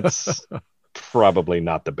 That's probably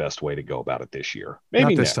not the best way to go about it this year.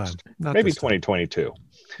 Maybe not this next time. Maybe 2022.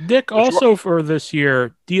 Dick, also for this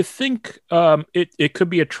year, do you think it could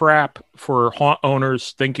be a trap for haunt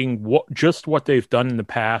owners thinking just what they've done in the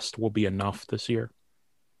past will be enough this year?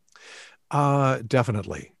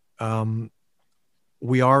 Definitely.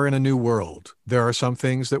 We are in a new world. There are some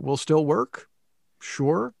things that will still work,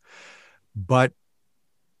 sure, but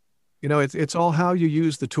it's all how you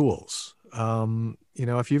use the tools.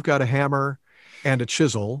 If you've got a hammer and a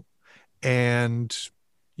chisel and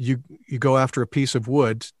you go after a piece of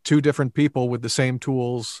wood, two different people with the same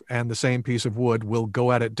tools and the same piece of wood will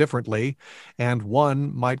go at it differently. And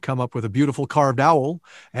one might come up with a beautiful carved owl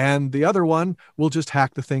and the other one will just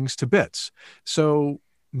hack the things to bits. So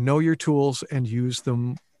know your tools and use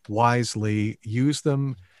them wisely. Use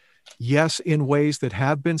them, yes, in ways that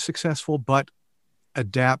have been successful, but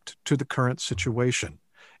adapt to the current situation.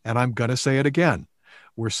 And I'm going to say it again.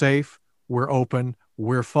 We're safe, we're open,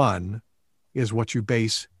 we're fun is what you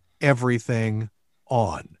base everything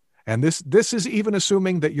on. And this is even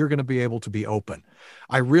assuming that you're going to be able to be open.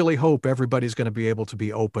 I really hope everybody's going to be able to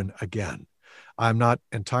be open again. I'm not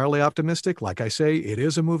entirely optimistic. Like I say, it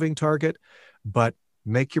is a moving target, but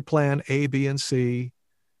make your plan A, B, and C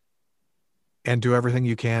and do everything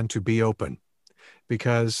you can to be open.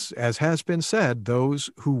 Because as has been said, those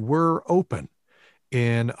who were open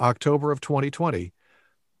in October of 2020,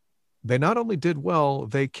 they not only did well,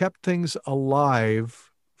 they kept things alive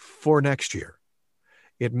for next year.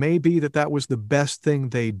 It may be that was the best thing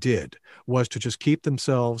they did, was to just keep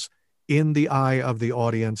themselves in the eye of the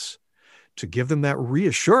audience, to give them that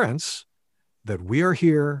reassurance that we are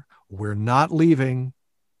here, we're not leaving,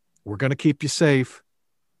 we're going to keep you safe,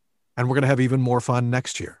 and we're going to have even more fun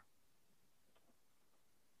next year.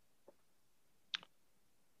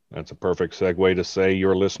 That's a perfect segue to say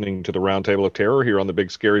you're listening to the Roundtable of Terror here on the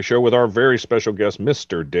Big Scary Show with our very special guest,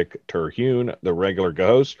 Mr. Dick Terhune, the regular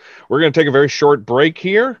host. We're going to take a very short break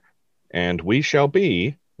here, and we shall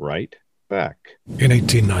be right back. In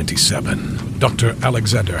 1897, Dr.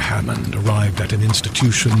 Alexander Hammond arrived at an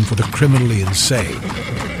institution for the criminally insane,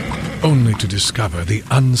 only to discover the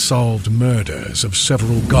unsolved murders of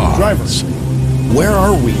several guards. Drivers, where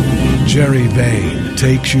are we? Jerry Vane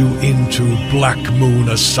takes you into Black Moon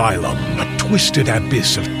Asylum, a twisted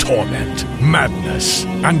abyss of torment, madness,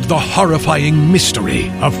 and the horrifying mystery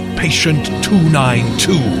of Patient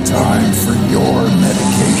 292. Time for your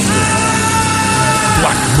medication.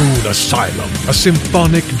 Black Moon Asylum, a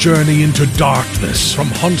symphonic journey into darkness from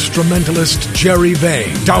instrumentalist Jerry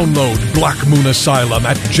Vane. Download Black Moon Asylum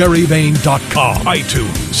at jerryvane.com, iTunes,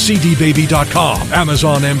 cdbaby.com,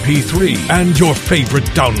 Amazon MP3, and your favorite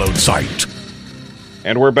download site.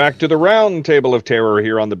 And we're back to the round table of terror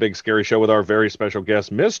here on the Big Scary Show with our very special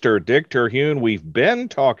guest, Mr. Dick Terhune. We've been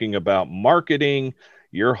talking about marketing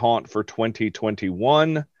your haunt for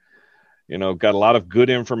 2021. You know, got a lot of good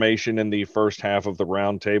information in the first half of the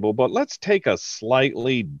round table, but let's take a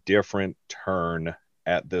slightly different turn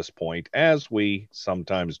at this point, as we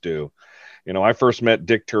sometimes do. You know, I first met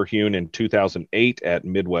Dick Terhune in 2008 at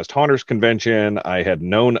Midwest Haunters Convention. I had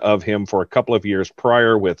known of him for a couple of years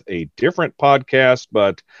prior with a different podcast,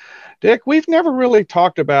 but Dick, we've never really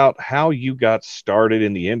talked about how you got started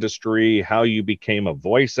in the industry, how you became a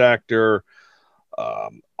voice actor,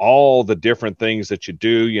 all the different things that you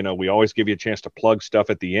do. You know, we always give you a chance to plug stuff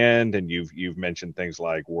at the end, and you've mentioned things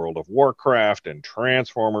like World of Warcraft and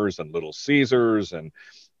Transformers and Little Caesars and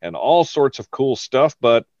all sorts of cool stuff,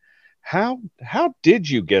 but how did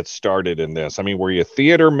you get started in this? I mean, were you a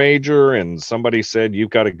theater major and somebody said, you've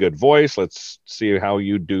got a good voice, let's see how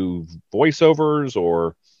you do voiceovers?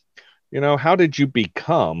 Or, you know, how did you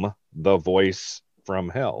become the voice from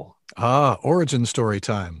hell? Origin story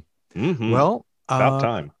time. Mm-hmm. Well, about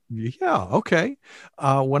time. Yeah. Okay.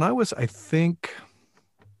 When I was, I think,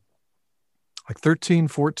 like 13,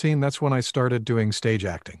 14, that's when I started doing stage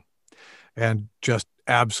acting and just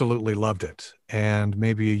absolutely loved it. And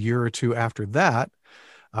maybe a year or two after that,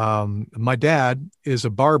 my dad is a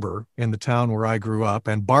barber in the town where I grew up,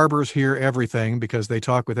 and barbers hear everything because they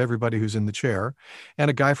talk with everybody who's in the chair. And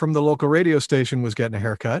a guy from the local radio station was getting a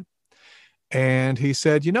haircut, and he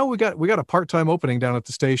said, you know, we got a part-time opening down at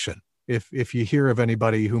the station if you hear of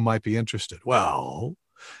anybody who might be interested. Well,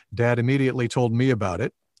 Dad immediately told me about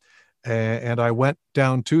it. And I went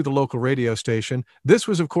down to the local radio station. This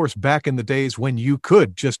was, of course, back in the days when you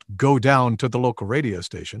could just go down to the local radio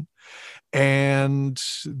station. And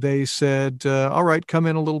they said, all right, come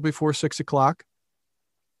in a little before 6 o'clock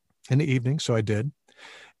in the evening. So I did.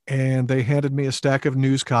 And they handed me a stack of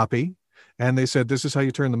news copy. And they said, this is how you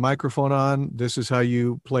turn the microphone on. This is how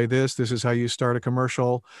you play this. This is how you start a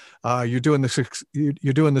commercial. You're doing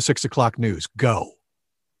the 6 o'clock news. Go.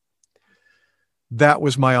 That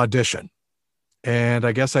was my audition. And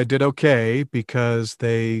I guess I did okay because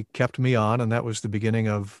they kept me on. And that was the beginning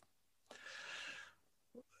of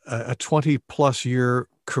a 20 plus year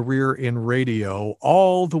career in radio.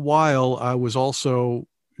 All the while I was also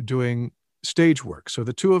doing stage work. So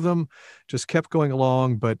the two of them just kept going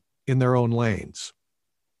along, but in their own lanes.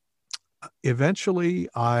 Eventually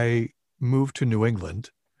I moved to New England,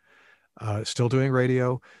 still doing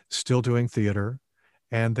radio, still doing theater.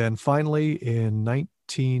 And then finally in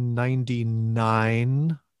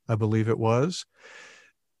 1999, I believe it was,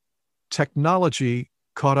 technology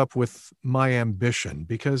caught up with my ambition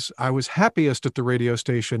because I was happiest at the radio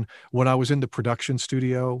station when I was in the production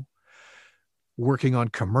studio, working on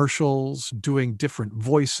commercials, doing different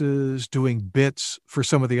voices, doing bits for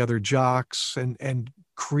some of the other jocks and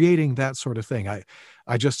creating that sort of thing. I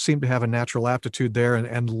just seemed to have a natural aptitude there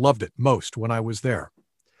and loved it most when I was there.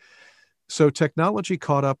 So technology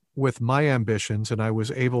caught up with my ambitions, and I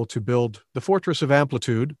was able to build the Fortress of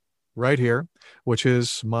Amplitude right here, which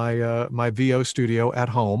is my VO studio at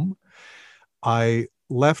home. I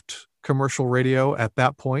left commercial radio at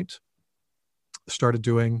that point, started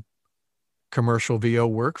doing commercial VO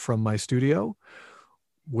work from my studio,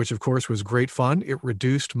 which of course was great fun. It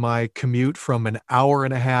reduced my commute from an hour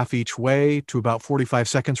and a half each way to about 45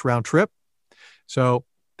 seconds round trip. So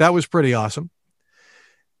that was pretty awesome.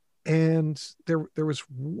 And there was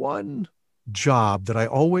one job that I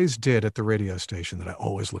always did at the radio station that I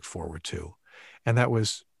always looked forward to. And that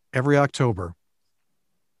was every October,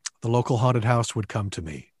 the local haunted house would come to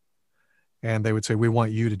me and they would say, we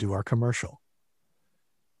want you to do our commercial.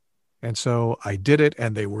 And so I did it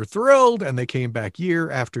and they were thrilled, and they came back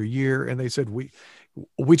year after year and they said, we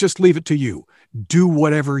just leave it to you. Do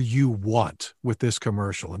whatever you want with this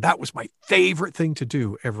commercial. And that was my favorite thing to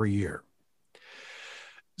do every year.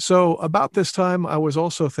 So about this time, I was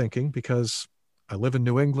also thinking, because I live in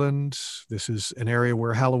New England, this is an area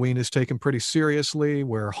where Halloween is taken pretty seriously,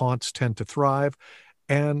 where haunts tend to thrive.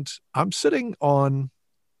 And I'm sitting on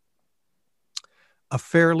a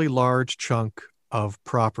fairly large chunk of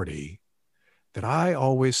property that I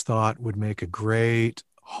always thought would make a great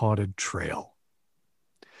haunted trail.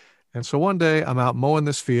 And so one day I'm out mowing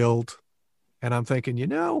this field and I'm thinking, you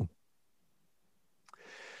know,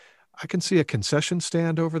 I can see a concession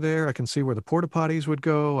stand over there. I can see where the porta potties would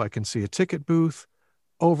go. I can see a ticket booth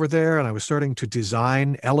over there. And I was starting to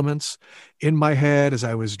design elements in my head as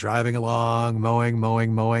I was driving along,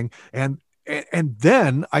 mowing. And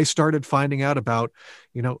then I started finding out about,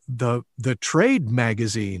 you know, the trade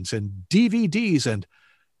magazines and DVDs and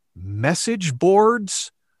message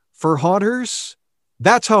boards for haunters.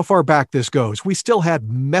 That's how far back this goes. We still had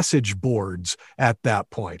message boards at that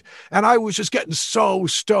point. And I was just getting so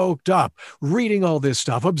stoked up, reading all this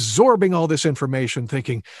stuff, absorbing all this information,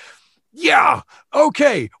 thinking, yeah,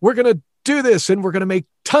 okay, we're going to do this and we're going to make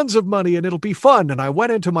tons of money and it'll be fun. And I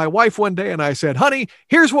went into my wife one day and I said, honey,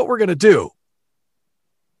 here's what we're going to do.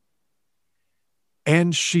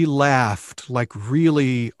 And she laughed like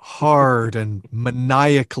really hard and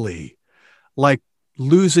maniacally, like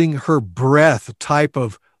losing her breath type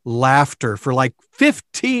of laughter for like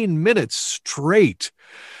 15 minutes straight.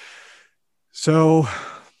 So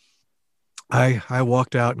I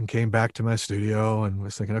walked out and came back to my studio and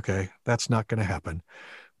was thinking, okay, that's not going to happen.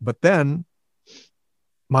 But then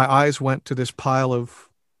my eyes went to this pile of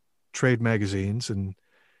trade magazines and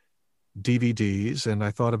DVDs, and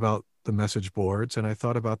I thought about the message boards and I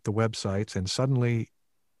thought about the websites, and suddenly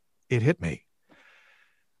it hit me.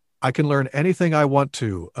 I can learn anything I want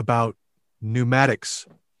to about pneumatics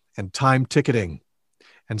and time ticketing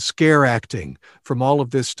and scare acting from all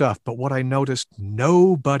of this stuff. But what I noticed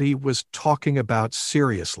nobody was talking about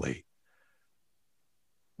seriously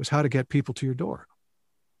was how to get people to your door,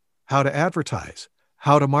 how to advertise,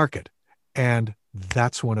 how to market. And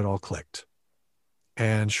that's when it all clicked.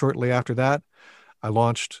 And shortly after that, I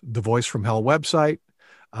launched the Voice from Hell website.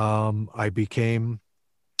 I became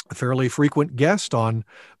a fairly frequent guest on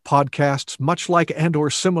podcasts, much like and or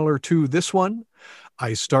similar to this one.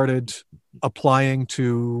 I started applying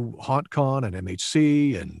to HauntCon and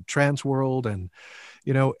MHC and Transworld and,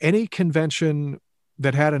 any convention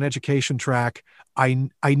that had an education track. I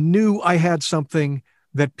knew I had something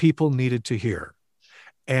that people needed to hear.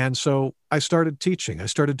 And so I started teaching. I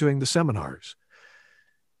started doing the seminars.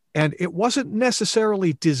 And it wasn't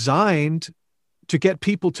necessarily designed to get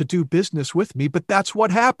people to do business with me, but that's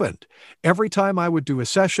what happened. Every time I would do a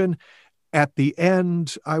session, at the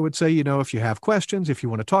end, I would say, if you have questions, if you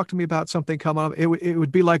want to talk to me about something, come up. It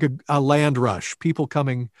would be like a land rush, people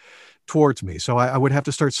coming towards me. So I would have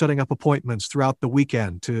to start setting up appointments throughout the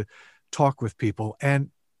weekend to talk with people. And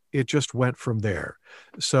it just went from there.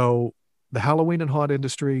 So the Halloween and haunt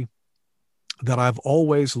industry that I've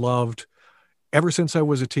always loved ever since I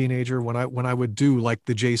was a teenager, when I would do like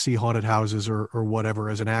the JC haunted houses or whatever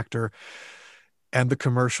as an actor, and the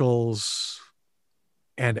commercials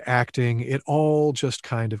and acting, it all just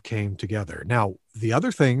kind of came together. Now, the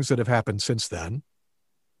other things that have happened since then,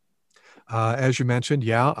 as you mentioned,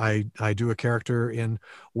 I do a character in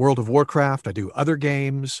World of Warcraft. I do other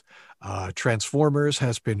games. Transformers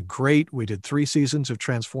has been great. We did 3 seasons of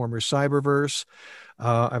Transformers Cyberverse.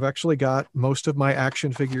 I've actually got most of my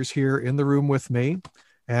action figures here in the room with me,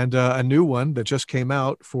 and a new one that just came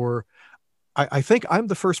out for, I think I'm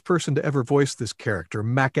the first person to ever voice this character,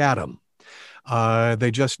 MacAdam.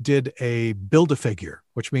 They just did a Build-A-Figure,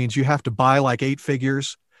 which means you have to buy like 8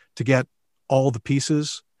 figures to get all the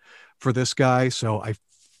pieces for this guy. So I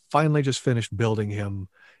finally just finished building him.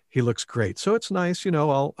 He looks great. So it's nice,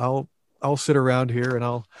 I'll sit around here and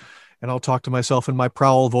I'll talk to myself in my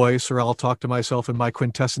Prowl voice, or I'll talk to myself in my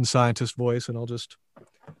Quintessence Scientist voice, and I'll just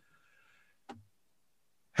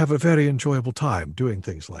have a very enjoyable time doing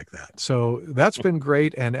things like that. So that's been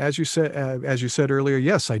great. And as you said earlier,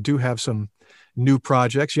 yes, I do have some new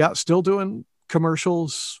projects. Yeah, still doing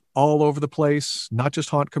commercials all over the place, not just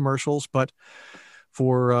haunt commercials, but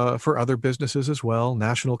for other businesses as well,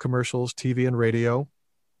 national commercials, TV and radio.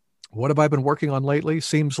 What have I been working on lately?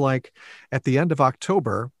 Seems like at the end of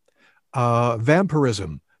October,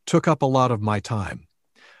 vampirism took up a lot of my time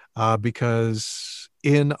because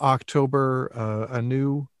in October, a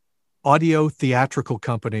new audio theatrical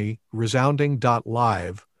company,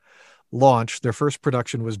 Resounding.live, launched. Their first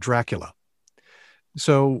production was Dracula.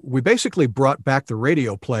 So we basically brought back the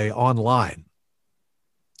radio play online.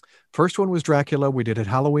 First one was Dracula. We did it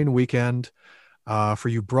Halloween weekend. For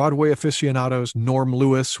you Broadway aficionados, Norm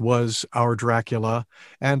Lewis was our Dracula,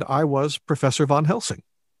 and I was Professor Von Helsing.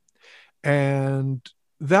 And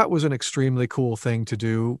that was an extremely cool thing to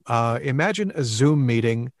do. Imagine a Zoom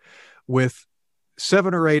meeting with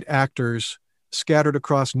 7 or 8 actors scattered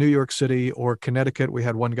across New York City or Connecticut. We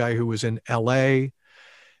had one guy who was in LA,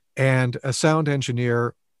 and a sound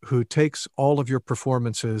engineer who takes all of your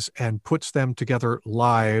performances and puts them together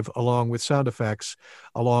live, along with sound effects,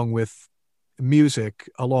 along with music,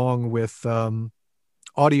 along with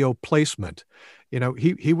audio placement.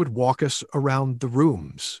 He would walk us around the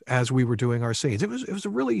rooms as we were doing our scenes. It was a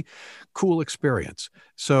really cool experience.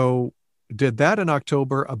 So did that in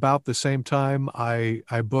October. About the same time, I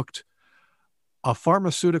booked a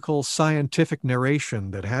pharmaceutical scientific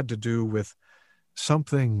narration that had to do with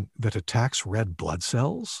something that attacks red blood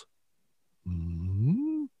cells.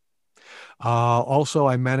 Also,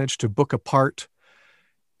 I managed to book a part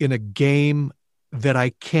in a game that I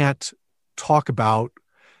can't talk about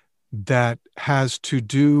that has to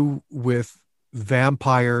do with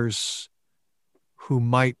vampires who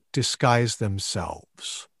might disguise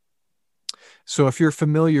themselves. So if you're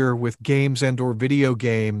familiar with games and or video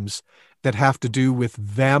games that have to do with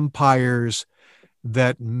vampires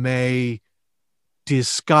that may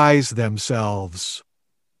disguise themselves,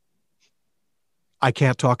 I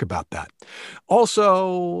can't talk about that.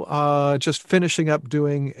 Also, just finishing up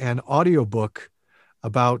doing an audiobook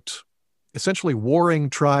about essentially warring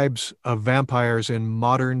tribes of vampires in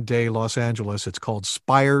modern day Los Angeles. It's called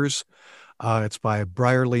Spires. It's by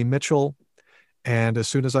Brierley Mitchell. And as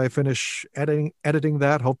soon as I finish editing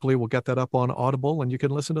that, hopefully we'll get that up on Audible and you can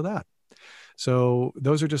listen to that. So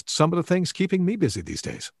those are just some of the things keeping me busy these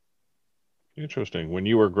days. Interesting. When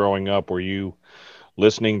you were growing up, were you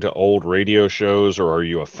listening to old radio shows or are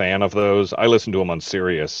you a fan of those? I listen to them on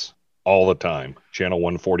Sirius all the time. Channel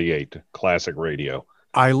 148, classic radio.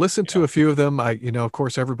 I listened to a few of them. Of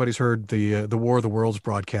course, everybody's heard the War of the Worlds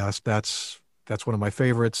broadcast. That's one of my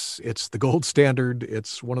favorites. It's the gold standard.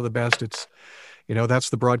 It's one of the best. It's, that's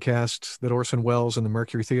the broadcast that Orson Welles and the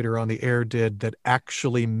Mercury Theater on the Air did that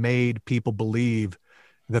actually made people believe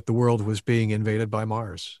that the world was being invaded by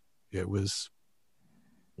Mars. It was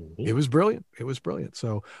brilliant. It was brilliant.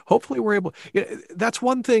 So hopefully we're able, that's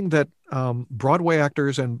one thing that Broadway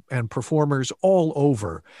actors and performers all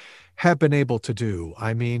over have been able to do.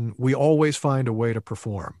 I mean, we always find a way to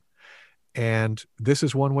perform. And this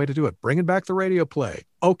is one way to do it. Bringing back the radio play.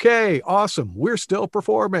 Okay, awesome. We're still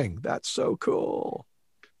performing. That's so cool.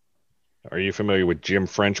 Are you familiar with Jim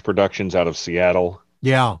French Productions out of Seattle?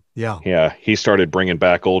 Yeah. Yeah, he started bringing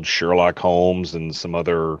back old Sherlock Holmes and some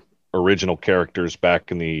other original characters back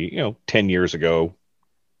in the 10 years ago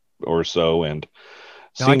or so. And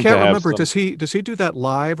now, I can't remember. Does he do that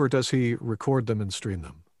live or does he record them and stream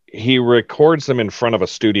them? He records them in front of a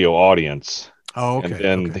studio audience. Oh, okay.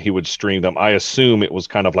 And then he would stream them. I assume it was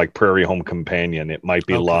kind of like Prairie Home Companion. It might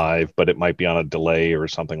be live, but it might be on a delay or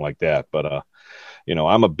something like that. But,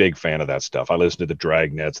 I'm a big fan of that stuff. I listen to the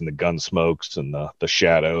Dragnets and the Gunsmokes and the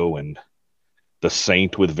Shadow and the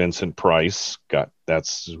Saint with Vincent Price.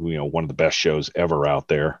 That's one of the best shows ever out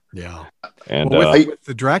there. Yeah. And with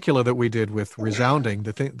the Dracula that we did with Resounding,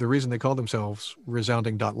 the reason they call themselves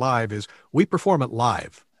Resounding.live is we perform it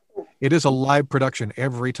live. It is a live production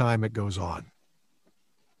every time it goes on.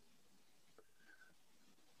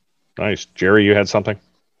 Nice. Jerry, you had something?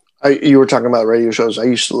 You were talking about radio shows. I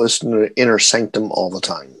used to listen to Inner Sanctum all the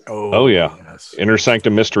time. Oh yeah. Yes. Inner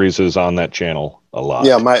Sanctum Mysteries is on that channel a lot.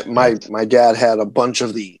 Yeah, my dad had a bunch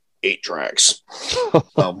of the 8 tracks.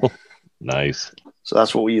 Nice. So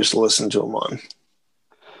that's what we used to listen to them on.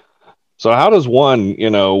 So how does one,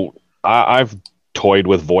 I've toyed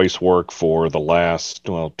with voice work for the last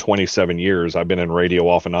 27 years. I've been in radio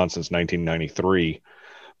off and on since 1993,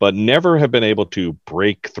 but never have been able to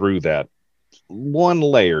break through that one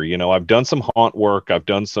layer. I've done some haunt work. I've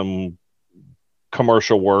done some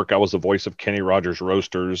commercial work. I was the voice of Kenny Rogers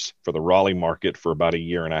Roasters for the Raleigh market for about a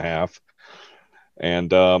year and a half. And,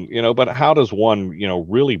 but how does one,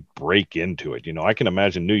 really break into it? I can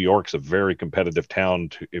imagine New York's a very competitive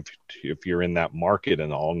town if you're in that market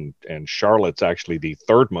and all. And Charlotte's actually the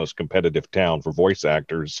 3rd most competitive town for voice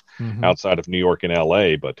actors outside of New York and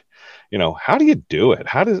LA. But, how do you do it?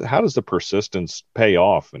 How does the persistence pay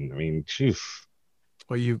off? And I mean, geez.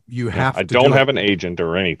 Well, you have. I don't have an agent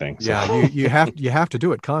or anything. So. Yeah, you have to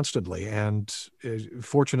do it constantly. And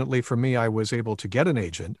fortunately for me, I was able to get an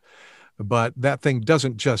agent. But that thing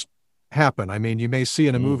doesn't just happen. I mean, you may see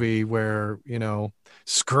in a movie where,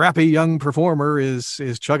 scrappy young performer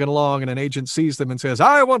is chugging along and an agent sees them and says,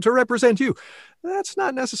 I want to represent you. That's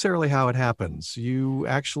not necessarily how it happens. You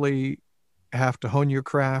actually have to hone your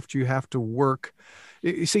craft. You have to work.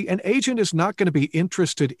 You see, an agent is not going to be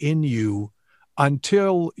interested in you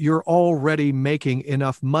until you're already making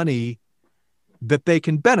enough money that they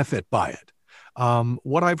can benefit by it.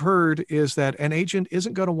 What I've heard is that an agent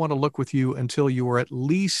isn't going to want to look with you until you are at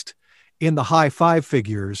least in the high 5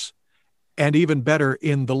 figures and even better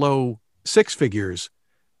in the low 6 figures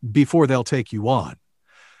before they'll take you on.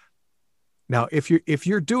 Now, if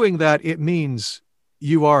you're doing that, it means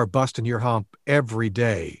you are busting your hump every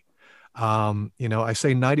day. I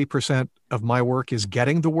say 90% of my work is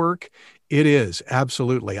getting the work. It is,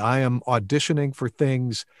 absolutely. I am auditioning for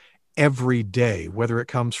things every day, whether it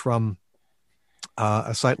comes from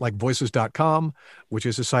a site like voices.com, which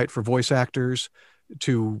is a site for voice actors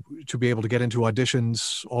to be able to get into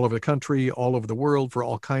auditions all over the country, all over the world for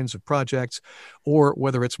all kinds of projects, or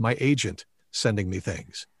whether it's my agent sending me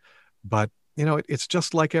things. But, it's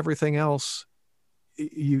just like everything else.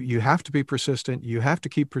 You have to be persistent. You have to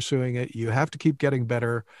keep pursuing it. You have to keep getting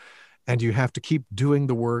better, and you have to keep doing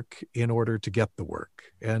the work in order to get the work.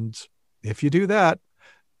 And if you do that,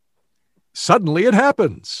 suddenly it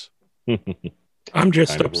happens. I'm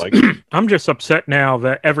just I'm just upset now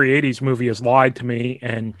that every 80s movie has lied to me,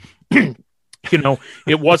 and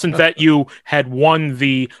it wasn't that you had won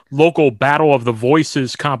the local Battle of the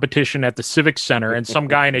Voices competition at the Civic Center and some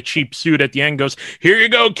guy in a cheap suit at the end goes, "Here you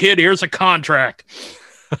go, kid, here's a contract."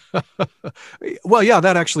 Well, yeah,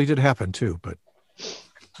 that actually did happen too, but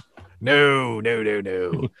no.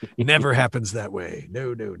 Never happens that way.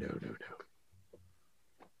 No.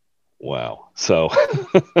 Wow. So,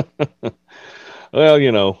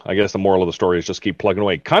 well, I guess the moral of the story is just keep plugging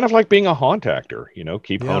away. Kind of like being a haunt actor,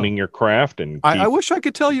 keep honing your craft. And I wish I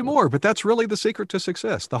could tell you more, but that's really the secret to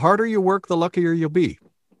success. The harder you work, the luckier you'll be.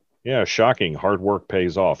 Yeah, shocking. Hard work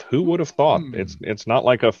pays off. Who would have thought? It's not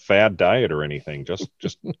like a fad diet or anything.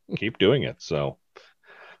 Just keep doing it.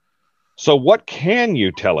 So what can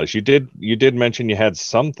you tell us? You did mention you had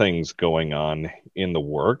some things going on in the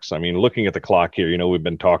works. I mean, looking at the clock here, we've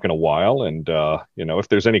been talking a while, and if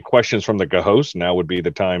there's any questions from the host, now would be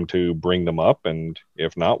the time to bring them up, and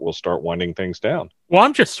if not, we'll start winding things down. Well,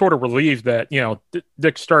 I'm just sort of relieved that,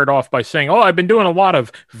 Dick started off by saying, I've been doing a lot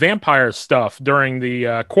of vampire stuff during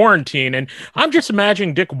the quarantine. And I'm just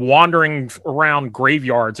imagining Dick wandering around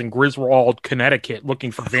graveyards in Griswold, Connecticut,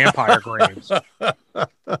 looking for vampire graves.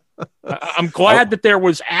 I'm glad that there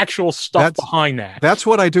was actual stuff behind that. That's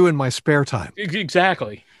what I do in my spare time.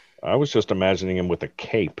 Exactly. I was just imagining him with a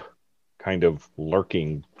cape, kind of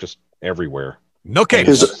lurking just everywhere. No cape.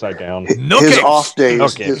 Upside down. No his capes. Off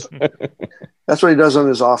days. That's what he does on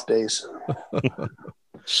his off days.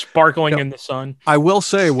 Sparkling in the sun. I will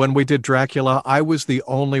say, when we did Dracula, I was the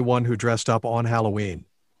only one who dressed up on Halloween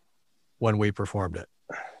when we performed it.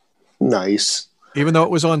 Nice. Even though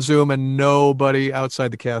it was on Zoom and nobody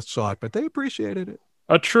outside the cast saw it, but they appreciated it.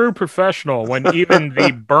 A true professional, when even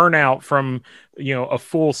the burnout from, a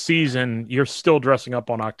full season, you're still dressing up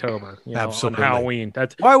on October, Absolutely. On Halloween.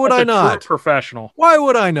 Why would I not? True professional. Why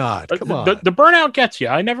would I not? Come on. The burnout gets you.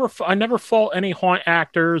 I never fault any haunt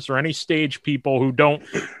actors or any stage people who don't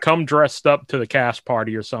come dressed up to the cast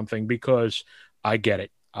party or something, because I get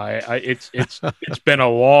it. It's been a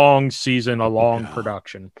long season, a long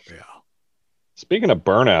production. Yeah. Speaking of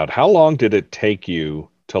burnout, how long did it take you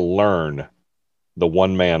to learn the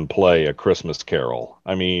one-man play A Christmas Carol?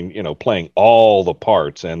 I mean, playing all the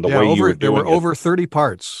parts and the way you were doing there were over 30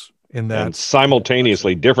 parts in that. And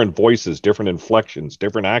simultaneously, different voices, different inflections,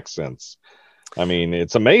 different accents. I mean,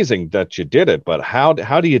 it's amazing that you did it, but how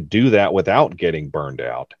do you do that without getting burned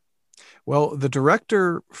out? Well, the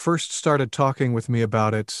director first started talking with me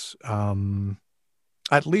about it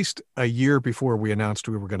at least a year before we announced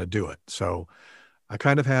we were going to do it. So I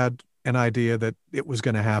kind of had an idea that it was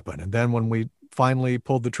going to happen. And then when we finally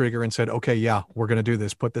pulled the trigger and said, okay, yeah, we're going to do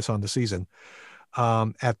this, put this on the season.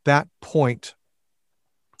 At that point,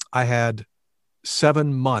 I had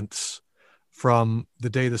 7 months from the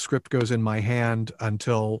day the script goes in my hand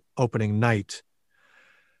until opening night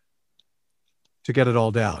to get it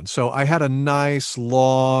all down. So I had a nice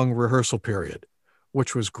long rehearsal period,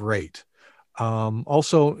 which was great.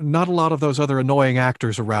 Also, not a lot of those other annoying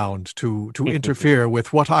actors around to interfere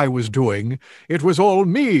with what I was doing. It was all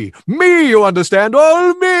me, you understand,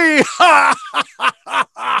 all me.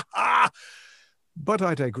 But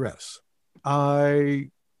I digress. I,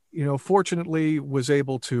 fortunately was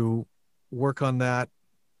able to work on that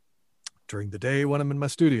during the day when I'm in my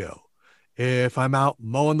studio. If I'm out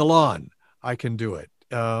mowing the lawn, I can do it.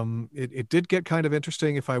 It did get kind of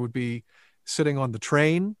interesting if I would be sitting on the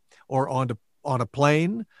train or on a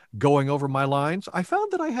plane going over my lines. I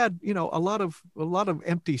found that I had, a lot of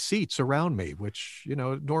empty seats around me, which,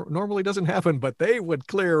 normally doesn't happen, but they would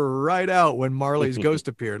clear right out when Marley's ghost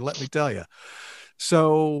appeared. Let me tell you.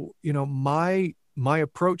 So, my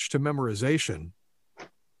approach to memorization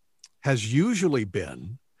has usually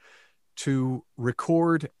been to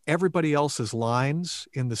record everybody else's lines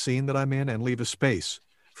in the scene that I'm in and leave a space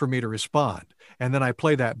for me to respond. And then I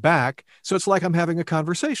play that back. So it's like I'm having a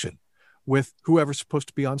conversation with whoever's supposed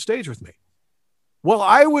to be on stage with me. Well,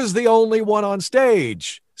 I was the only one on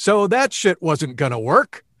stage, so that shit wasn't going to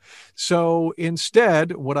work. So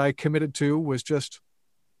instead, what I committed to was just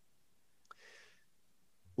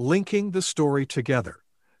linking the story together,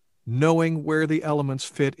 knowing where the elements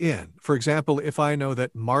fit in. For example, if I know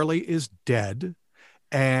that Marley is dead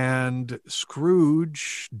and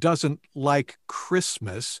Scrooge doesn't like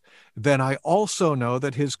Christmas, then I also know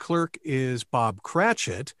that his clerk is Bob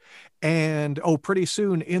Cratchit. And pretty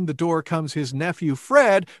soon in the door comes his nephew,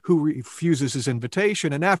 Fred, who refuses his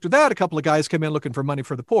invitation. And after that, a couple of guys come in looking for money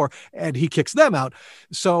for the poor, and he kicks them out.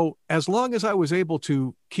 So as long as I was able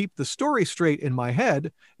to keep the story straight in my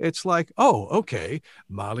head, it's like, oh, okay,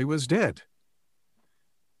 Molly was dead.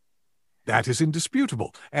 That is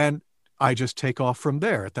indisputable. And I just take off from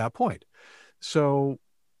there at that point. So,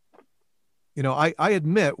 I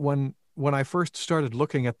admit when I first started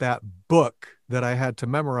looking at that book that I had to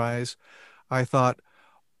memorize, I thought,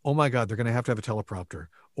 oh my God, they're going to have a teleprompter,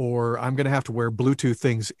 or I'm going to have to wear Bluetooth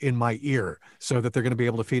things in my ear so that they're going to be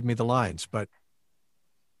able to feed me the lines. But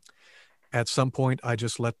at some point, I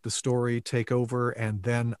just let the story take over, and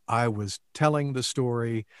then I was telling the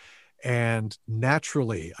story. And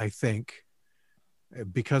naturally, I think,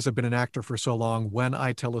 because I've been an actor for so long, when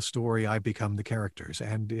I tell a story, I become the characters,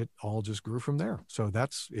 and it all just grew from there. So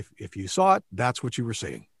that's, if you saw it, that's what you were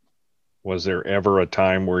seeing. Was there ever a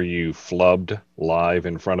time where you flubbed live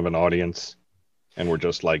in front of an audience and were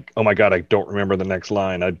just like, oh my God, I don't remember the next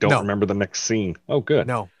line. I don't remember the next scene. Oh, good.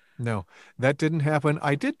 No, that didn't happen.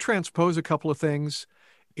 I did transpose a couple of things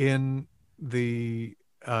in the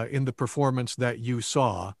performance that you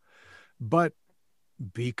saw, but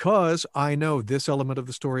because I know this element of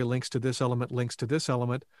the story links to this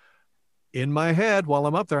element, in my head while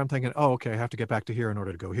I'm up there, I'm thinking, oh, okay, I have to get back to here in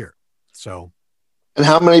order to go here. So. And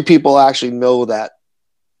how many people actually know that,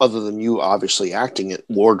 other than you obviously acting it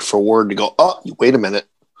word for word, to go, oh, wait a minute.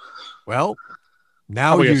 Well,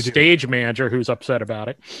 now you you a stage manager who's upset about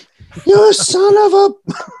it. You son of a...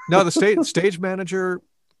 No, the stage manager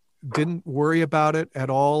didn't worry about it at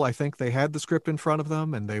all. I think they had the script in front of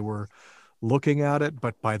them and they were looking at it,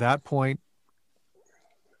 but by that point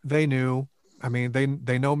they knew. I mean,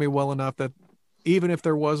 they know me well enough that even if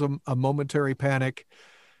there was a momentary panic,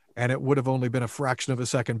 and it would have only been a fraction of a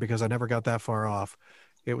second because I never got that far off,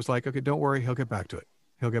 it was like, okay, don't worry, he'll get back to it,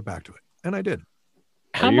 and I did.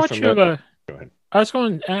 How much of a I was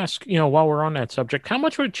going to ask, while we're on that subject, how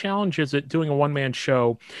much of a challenge is it doing a one-man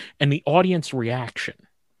show and the audience reaction?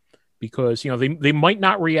 Because, they might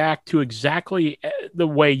not react to exactly the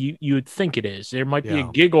way you would think it is. There might be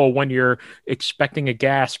a giggle when you're expecting a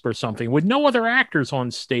gasp or something. With no other actors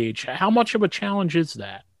on stage, how much of a challenge is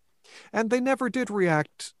that? And they never did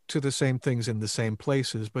react to the same things in the same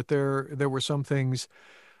places, but there were some things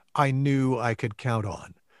I knew I could count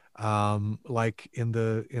on. Like in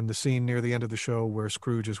the scene near the end of the show where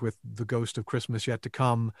Scrooge is with the ghost of Christmas yet to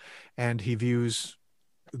come, and he views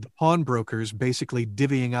the pawnbrokers basically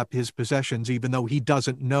divvying up his possessions, even though he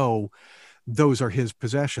doesn't know those are his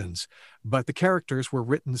possessions. But the characters were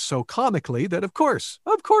written so comically that of course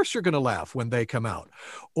you're going to laugh when they come out.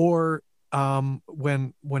 Or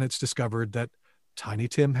when it's discovered that Tiny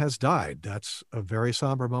Tim has died. That's a very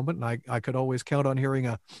somber moment, and I could always count on hearing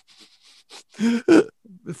a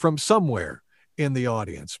from somewhere in the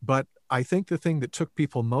audience. But I think the thing that took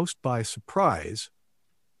people most by surprise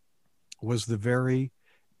was the very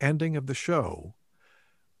ending of the show,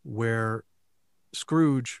 where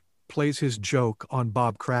Scrooge plays his joke on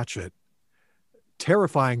Bob Cratchit,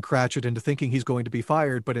 terrifying Cratchit into thinking he's going to be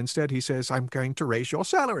fired, but instead he says, I'm going to raise your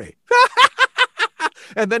salary.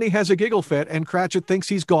 And then he has a giggle fit, and Cratchit thinks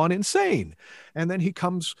he's gone insane. And then he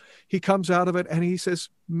comes out of it and he says,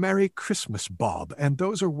 Merry Christmas, Bob. And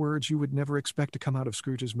those are words you would never expect to come out of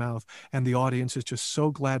Scrooge's mouth. And the audience is just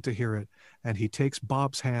so glad to hear it. And he takes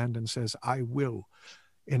Bob's hand and says, I will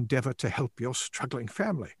endeavor to help your struggling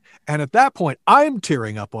family. And at that point, I'm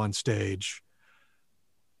tearing up on stage.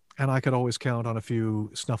 And I could always count on a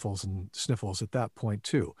few snuffles and sniffles at that point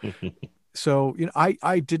too. So,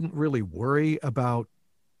 I didn't really worry about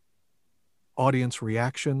audience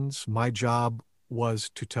reactions. My job was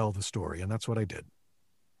to tell the story, and that's what I did.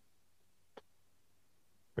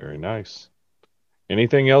 Very nice.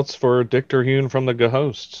 Anything else for Dick Terhune from the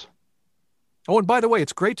hosts? Oh, and by the way,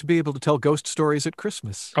 it's great to be able to tell ghost stories at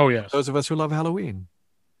Christmas. Oh, yes. Those of us who love Halloween.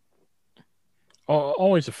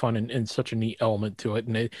 Always a fun and such a neat element to it.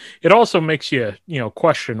 And it also makes you,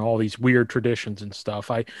 question all these weird traditions and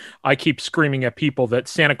stuff. I keep screaming at people that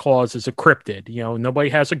Santa Claus is a cryptid. Nobody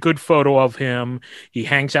has a good photo of him. He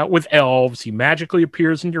hangs out with elves. He magically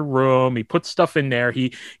appears in your room. He puts stuff in there.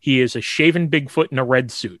 He is a shaven Bigfoot in a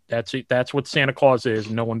red suit. That's it. That's what Santa Claus is.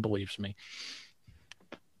 No one believes me.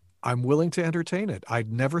 I'm willing to entertain it.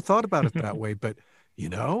 I'd never thought about it that way, but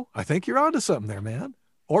I think you're onto something there, man.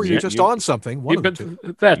 Or you're just on something. One of the two.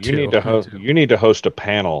 That you need to host. You need to host a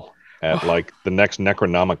panel at like the next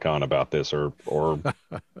Necronomicon about this, or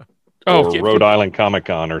or Rhode Island Comic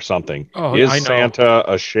Con or something. Oh, Is I know.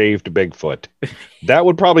 Santa a shaved Bigfoot? That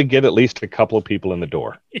would probably get at least a couple of people in the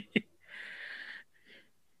door.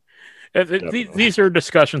 These are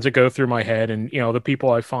discussions that go through my head, and the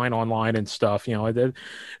people I find online and stuff. I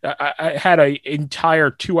had an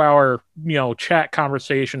entire 2-hour chat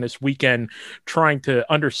conversation this weekend trying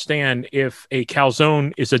to understand if a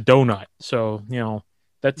calzone is a donut. So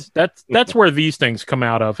that's where these things come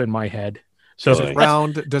out of in my head. So Is it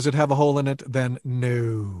round? Does it have a hole in it? Then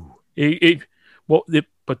no.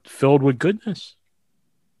 But filled with goodness.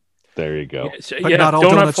 There you go. But not all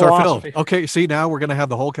donuts are filled. Okay, see, now we're going to have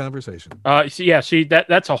the whole conversation. See,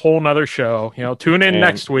 that's a whole nother show. Tune in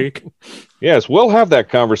next week. Yes, we'll have that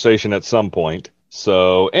conversation at some point.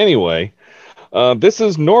 So anyway, this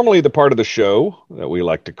is normally the part of the show that we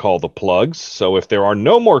like to call the plugs. So if there are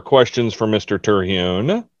no more questions for Mr.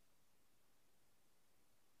 Terhune,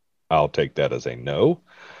 I'll take that as a no.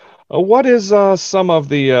 What is some of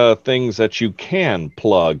the things that you can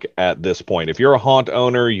plug at this point? If you're a haunt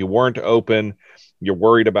owner, you weren't open, you're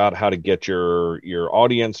worried about how to get your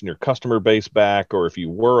audience and your customer base back, or if you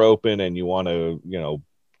were open and you want to,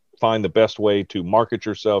 find the best way to market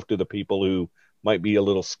yourself to the people who might be a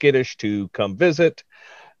little skittish to come visit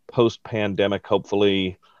post-pandemic,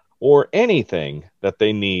 hopefully, or anything that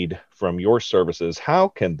they need from your services, how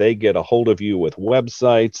can they get a hold of you with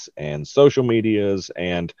websites and social medias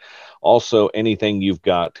and also anything you've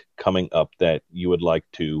got coming up that you would like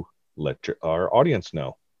to let our audience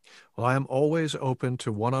know? Well, I am always open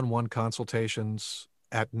to one-on-one consultations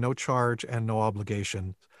at no charge and no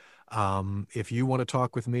obligation. If you want to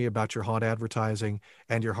talk with me about your haunt advertising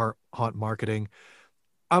and your haunt marketing,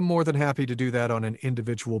 I'm more than happy to do that on an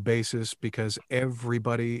individual basis because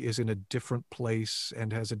everybody is in a different place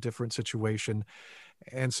and has a different situation.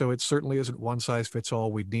 And so it certainly isn't one size fits all.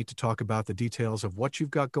 We need to talk about the details of what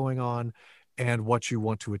you've got going on and what you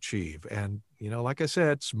want to achieve. And, like I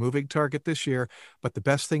said, it's a moving target this year, but the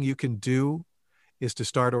best thing you can do is to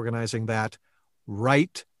start organizing that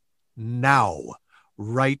right now,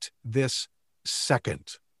 right this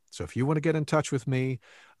second. So if you want to get in touch with me,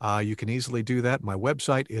 you can easily do that. My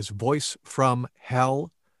website is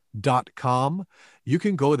voicefromhell.com. You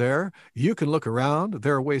can go there. You can look around.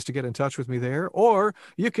 There are ways to get in touch with me there. Or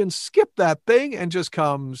you can skip that thing and just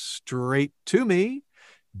come straight to me,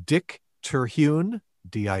 Dick Terhune,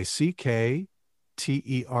 DickTerhune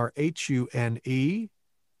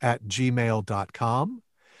 @gmail.com.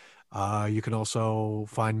 You can also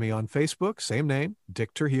find me on Facebook, same name,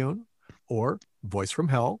 Dick Terhune, or Voice from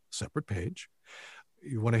Hell, separate page.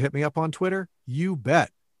 You want to hit me up on Twitter? You bet,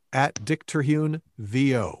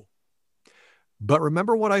 @DickTerhuneVO. But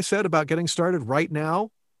remember what I said about getting started right now?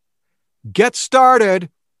 Get started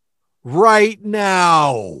right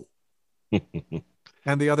now.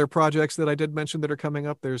 And the other projects that I did mention that are coming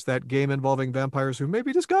up, there's that game involving vampires who may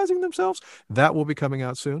be disguising themselves. That will be coming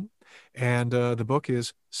out soon. And the book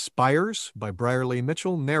is Spires by Brierley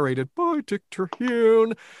Mitchell, narrated by Dick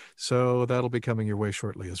Terhune. So that'll be coming your way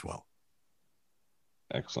shortly as well.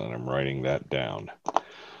 Excellent. I'm writing that down.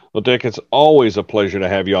 Well, Dick, it's always a pleasure to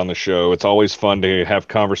have you on the show. It's always fun to have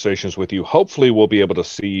conversations with you. Hopefully, we'll be able to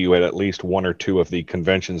see you at least one or two of the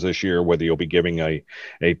conventions this year, whether you'll be giving a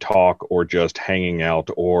talk or just hanging out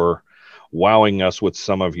or wowing us with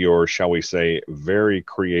some of your, shall we say, very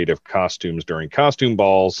creative costumes during costume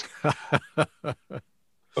balls.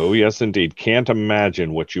 Oh, yes, indeed. Can't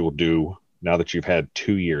imagine what you will do now that you've had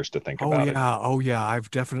 2 years to think about it. Oh, yeah. I've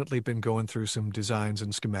definitely been going through some designs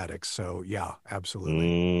and schematics. So, yeah,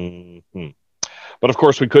 absolutely. Mm-hmm. But, of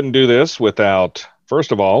course, we couldn't do this without,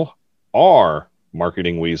 first of all, our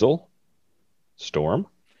marketing weasel, Storm.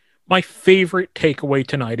 My favorite takeaway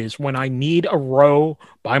tonight is when I need a row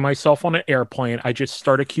by myself on an airplane, I just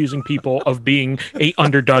start accusing people of being a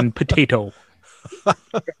underdone potato.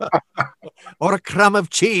 Or a crumb of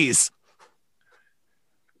cheese.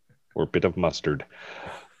 Or a bit of mustard.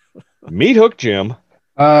 Meat Hook Jim.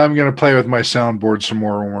 I'm going to play with my soundboard some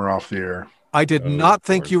more when we're off the air. I did not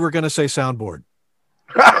think you were going to say soundboard.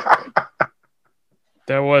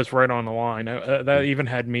 That was right on the line. That even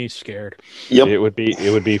had me scared. Yep. It would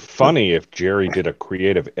be funny if Jerry did a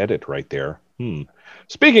creative edit right there.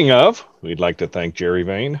 Speaking of, we'd like to thank Jerry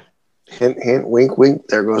Vane. Hint, hint, wink, wink.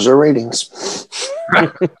 There goes our ratings.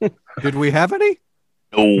 Did we have any?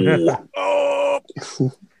 No.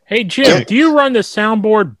 Hey, Jim, do you run the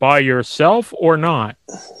soundboard by yourself or not?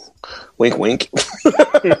 Wink, wink.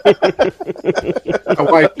 My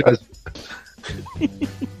wife does.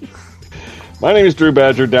 My name is Drew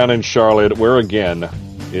Badger down in Charlotte, where again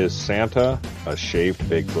is Santa a shaved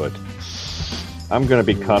Bigfoot? I'm going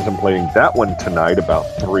to be contemplating that one tonight about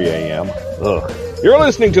 3 a.m. Ugh. You're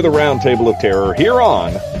listening to the Roundtable of Terror here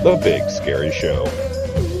on The Big Scary Show.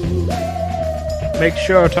 Make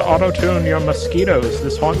sure to auto-tune your mosquitoes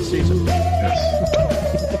this haunt season. Yes.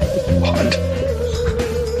 What?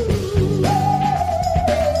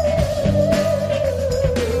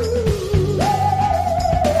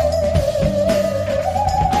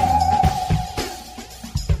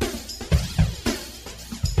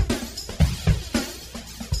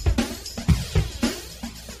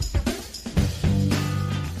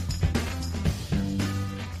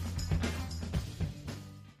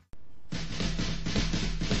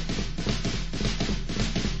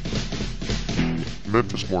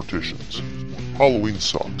 Memphis Morticians. Halloween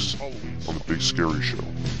Sucks on The Big Scary Show.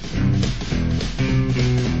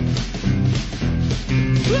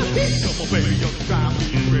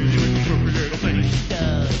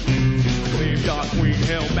 Queen,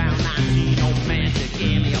 hellbound 19, old man to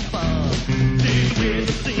give me a bug. She's with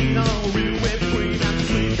the scene, all real whipped cream, I'm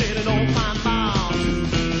sweet sitting on my mom.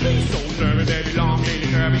 Please don't nervy, baby, long, ain't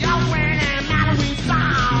curvy. Y'all wearing them Halloween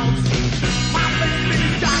songs. My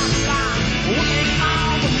baby's got a line, what they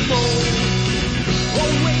call the moon.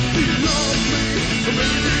 Oh, wait, she loves me, so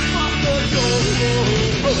baby, off the door.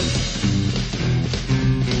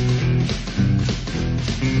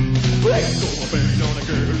 Let's go, baby, on a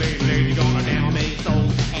girl, lady, gonna down me so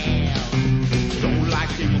hell. Don't like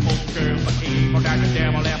people, girl, but evil that the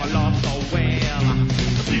devil ever loved so well.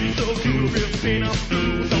 She's so cool, real skin up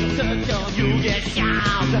through, don't touch her, you get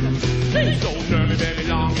shot. Please don't turn me, baby,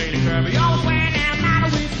 long, lady, curvy, always wearing them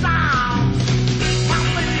Halloween songs. My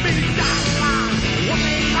baby's got a line, what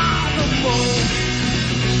they call the moon.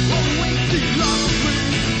 Oh, wait, she loves me,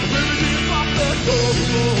 baby, off the door.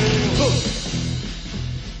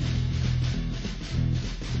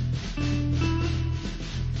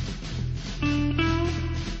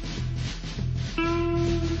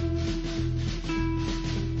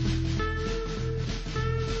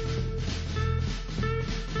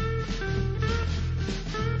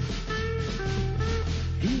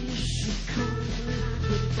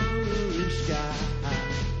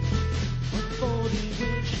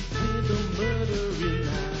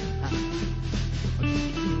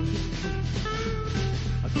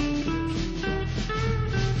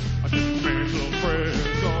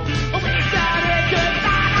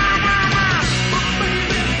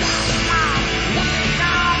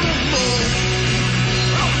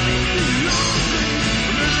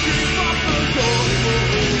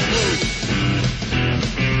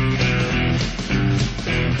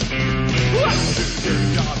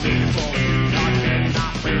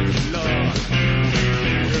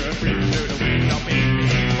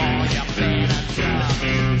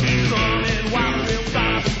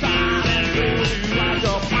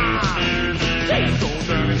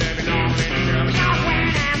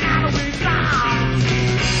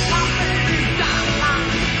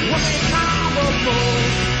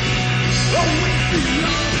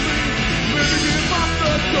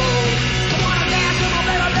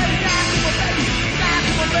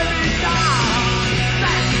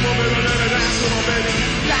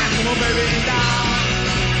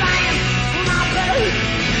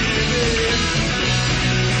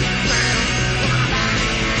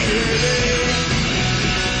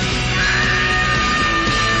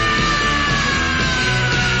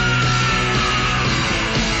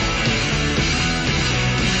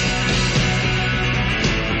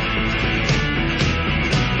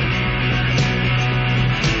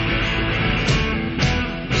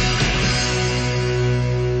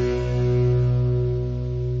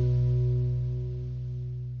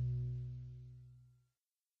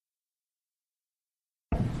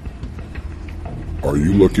 Are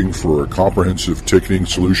you looking for a comprehensive ticketing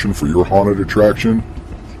solution for your haunted attraction?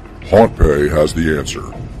 HauntPay has the answer.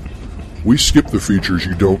 We skip the features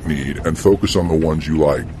you don't need and focus on the ones you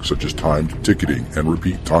like, such as timed ticketing and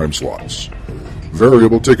repeat time slots,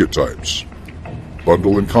 variable ticket types,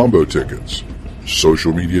 bundle and combo tickets,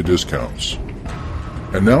 social media discounts,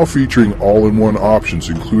 and now featuring all-in-one options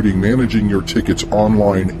including managing your tickets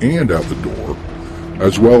online and at the door,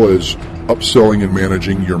 as well as upselling and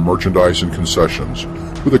managing your merchandise and concessions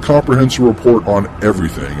with a comprehensive report on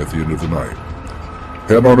everything at the end of the night.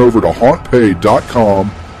 Head on over to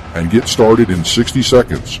hauntpay.com and get started in 60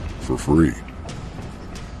 seconds for free.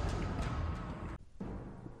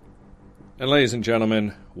 And ladies and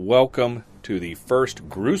gentlemen, welcome to the first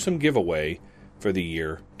gruesome giveaway for the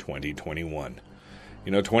year 2021.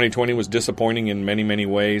 You know, 2020 was disappointing in many, many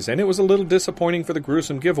ways, and it was a little disappointing for the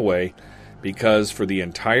gruesome giveaway because for the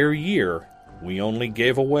entire year, we only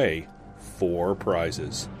gave away 4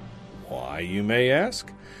 prizes. Why? you may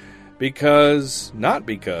ask? Not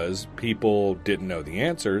because people didn't know the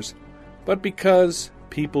answers, but because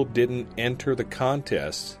people didn't enter the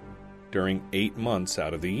contests during 8 months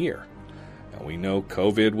out of the year. Now, we know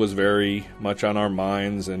COVID was very much on our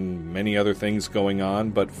minds and many other things going on,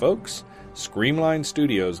 but folks, Screamline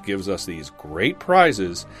Studios gives us these great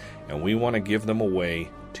prizes, and we want to give them away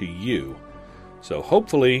to you. So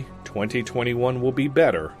hopefully 2021 will be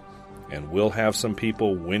better, and we'll have some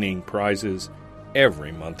people winning prizes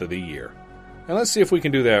every month of the year. And let's see if we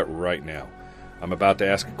can do that right now. I'm about to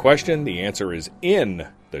ask a question. The answer is in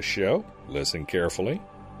the show. Listen carefully.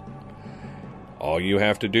 All you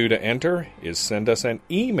have to do to enter is send us an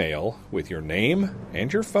email with your name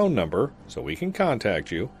and your phone number so we can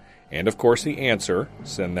contact you. And, of course, the answer.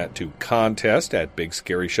 Send that to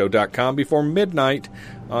contest@bigscaryshow.com before midnight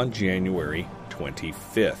on January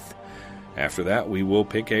 25th. After that, we will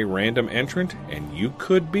pick a random entrant, and you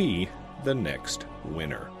could be the next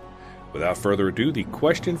winner. Without further ado, the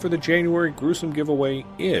question for the January Gruesome giveaway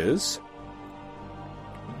is: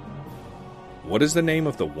 what is the name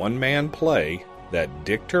of the one-man play that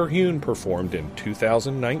Dick Terhune performed in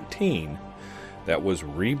 2019 that was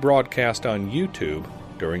rebroadcast on YouTube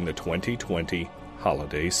during the 2020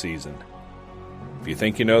 holiday season? If you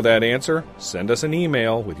think you know that answer, send us an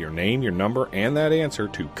email with your name, your number, and that answer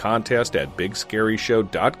to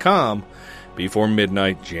contest@bigscaryshow.com before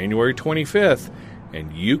midnight, January 25th,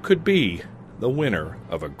 and you could be the winner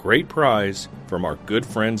of a great prize from our good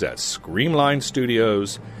friends at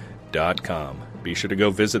ScreamlineStudios.com. Be sure to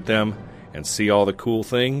go visit them and see all the cool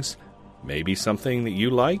things. Maybe something that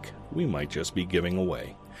you like, we might just be giving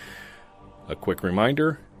away. A quick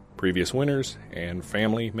reminder, previous winners and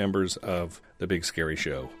family members of The Big Scary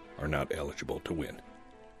Show are not eligible to win.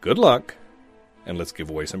 Good luck, and let's give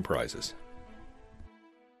away some prizes.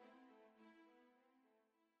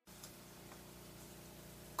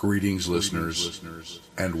 Greetings, listeners,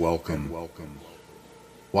 and welcome.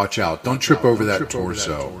 Watch out, don't trip over that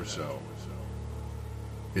torso.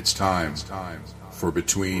 It's time for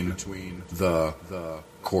Between the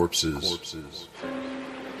Corpses.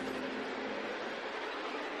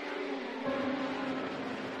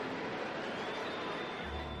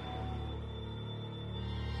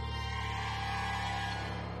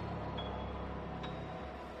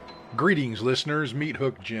 Greetings, listeners. Meat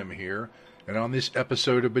Hook Jim here, and on this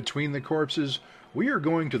episode of Between the Corpses, we are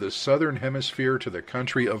going to the southern hemisphere to the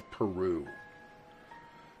country of Peru.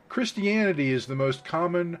 Christianity is the most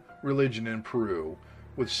common religion in Peru,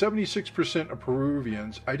 with 76% of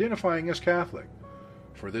Peruvians identifying as Catholic.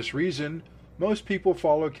 For this reason, most people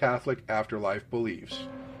follow Catholic afterlife beliefs,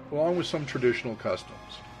 along with some traditional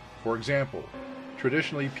customs. For example,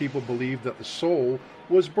 traditionally people believed that the soul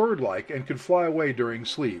was bird-like and could fly away during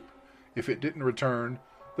sleep. If it didn't return,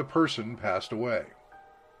 the person passed away.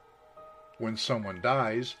 When someone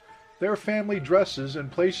dies, their family dresses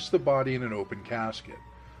and places the body in an open casket.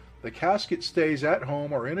 The casket stays at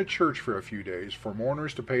home or in a church for a few days for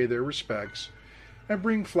mourners to pay their respects and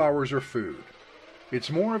bring flowers or food.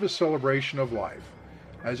 It's more of a celebration of life,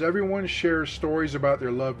 as everyone shares stories about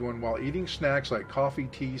their loved one while eating snacks like coffee,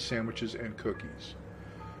 tea, sandwiches, and cookies.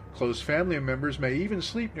 Close family members may even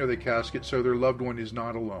sleep near the casket so their loved one is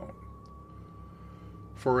not alone.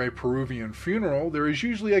 For a Peruvian funeral, there is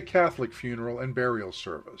usually a Catholic funeral and burial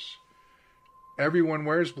service. Everyone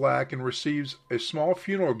wears black and receives a small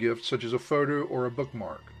funeral gift such as a photo or a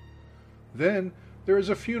bookmark. Then there is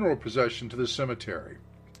a funeral procession to the cemetery.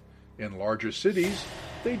 In larger cities,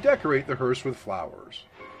 they decorate the hearse with flowers,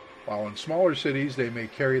 while in smaller cities they may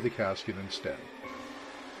carry the casket instead.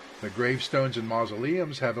 The gravestones and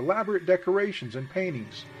mausoleums have elaborate decorations and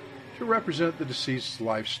paintings to represent the deceased's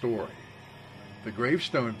life story. The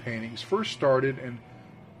gravestone paintings first started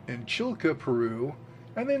in Chilca, Peru,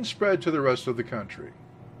 and then spread to the rest of the country.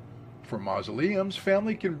 For mausoleums,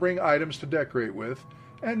 family can bring items to decorate with,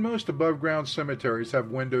 and most above-ground cemeteries have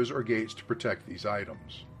windows or gates to protect these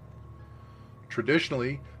items.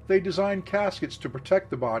 Traditionally, they designed caskets to protect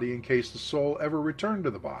the body in case the soul ever returned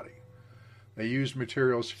to the body. They used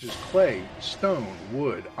materials such as clay, stone,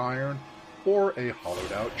 wood, iron, or a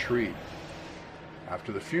hollowed-out tree.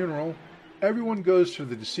 After the funeral, everyone goes to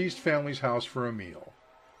the deceased family's house for a meal.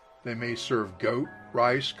 They may serve goat,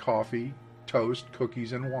 rice, coffee, toast,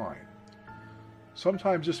 cookies, and wine.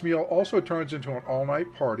 Sometimes this meal also turns into an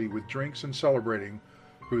all-night party with drinks and celebrating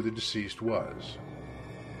who the deceased was.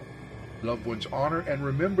 Loved ones honor and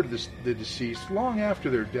remember the deceased long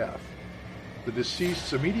after their death. The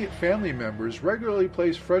deceased's immediate family members regularly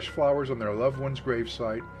place fresh flowers on their loved one's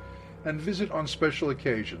gravesite and visit on special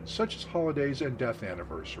occasions, such as holidays and death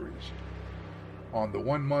anniversaries. On the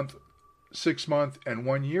 1 month 6-month, and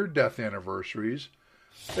 1-year death anniversaries,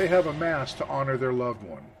 they have a mass to honor their loved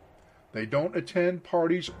one. They don't attend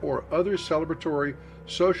parties or other celebratory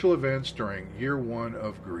social events during year 1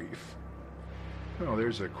 of grief. Well,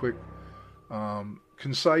 there's a quick,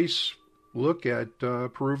 concise look at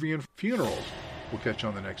Peruvian funerals. We'll catch you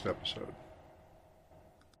on the next episode.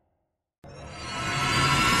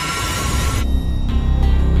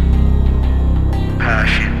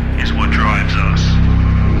 Passion is what drives us.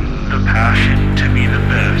 The passion to be the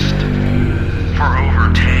best. For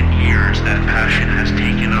over 10 years, that passion has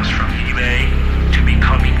taken us from eBay to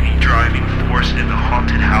becoming the driving force in the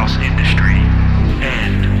haunted house industry.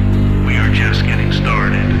 And we are just getting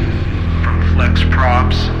started. From flex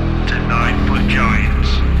props to 9-foot giants.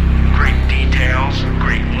 Great details,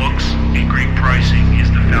 great looks, and great pricing is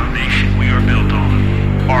the foundation we are built on.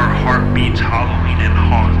 Our heart beats Halloween and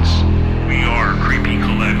haunts. We are a creepy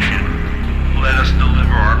collection. Let us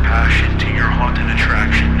deliver our passion to your haunted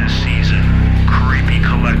attraction this season.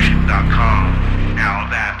 CreepyCollection.com. Now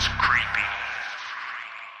that's creepy.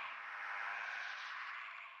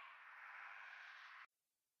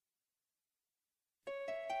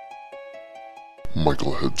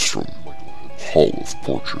 Michael Hedstrom, Hall of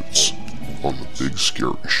Portraits, on The Big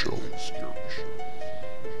Scary Show.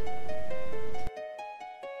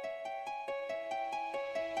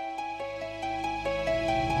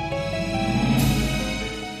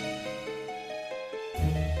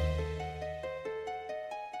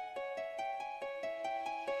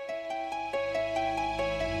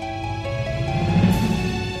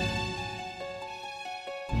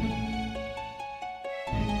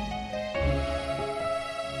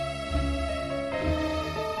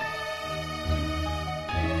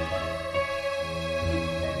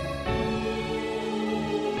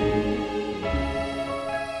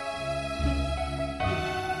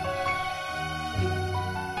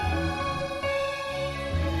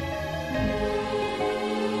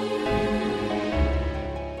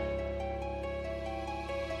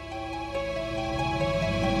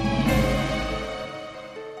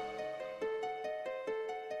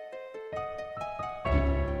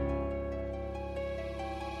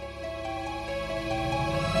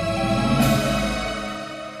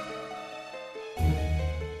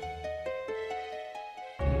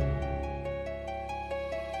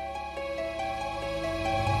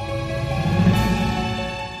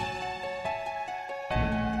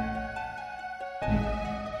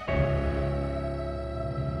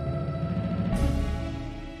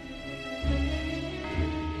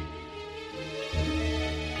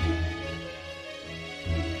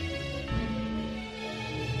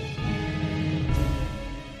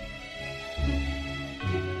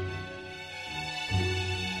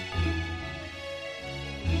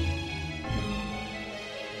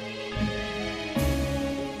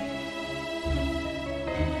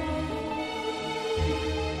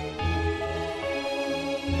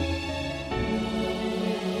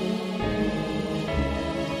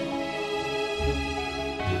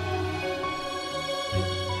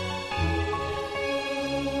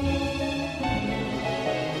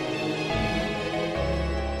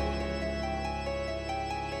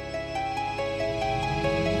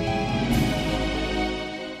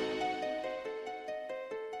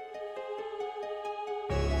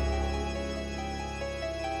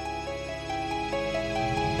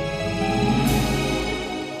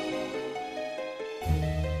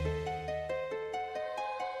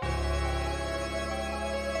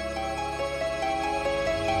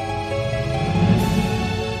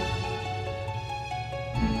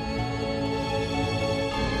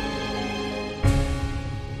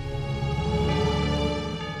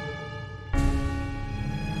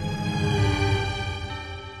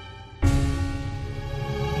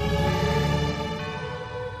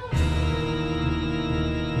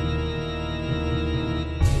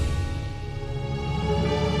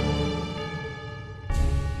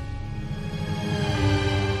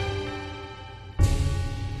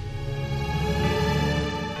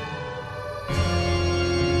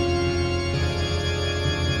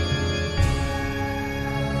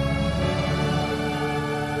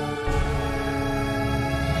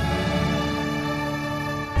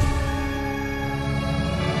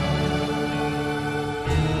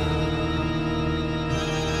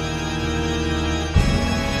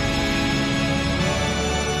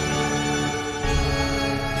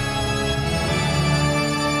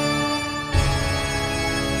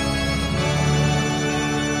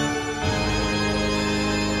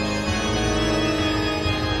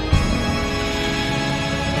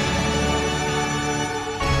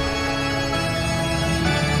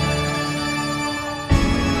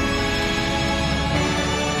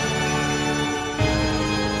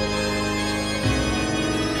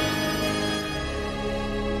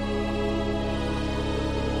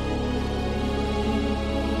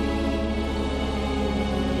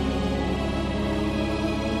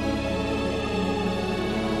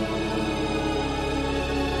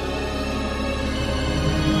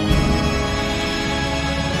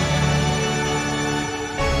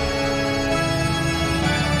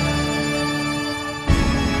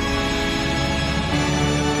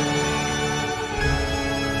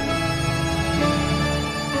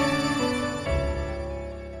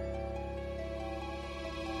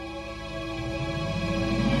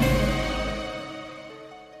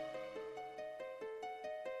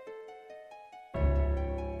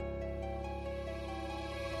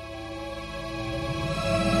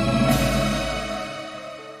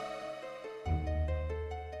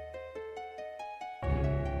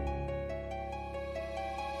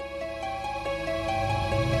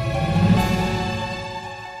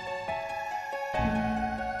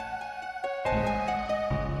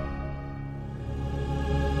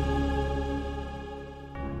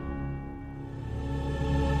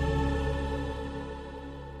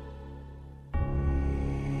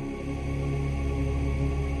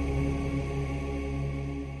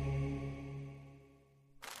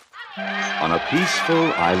 On a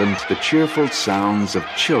peaceful island, the cheerful sounds of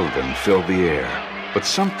children fill the air. But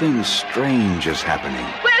something strange is happening.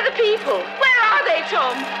 Where are the people? Where are they,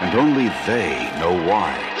 Tom? And only they know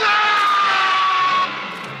why.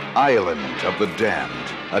 Island of the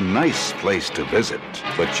Damned. A nice place to visit,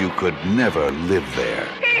 but you could never live there.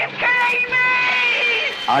 He's killing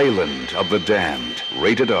me! Island of the Damned.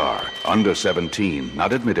 Rated R. Under 17.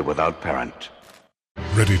 Not admitted without parent.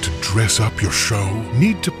 Ready to dress up your show?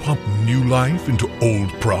 Need to pump new life into old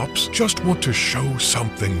props? Just want to show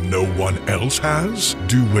something no one else has?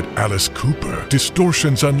 Do what Alice Cooper,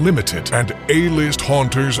 Distortions Unlimited, and A-list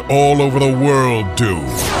haunters all over the world do.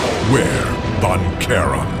 Wear Von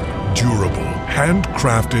Charon. Durable,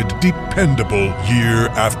 handcrafted, dependable year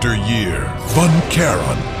after year. Von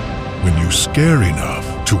Charon. When you scare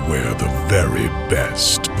enough to wear the very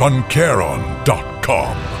best.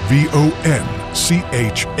 VonCharon.com.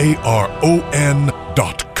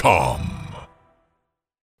 VonCharon.com.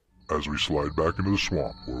 As we slide back into the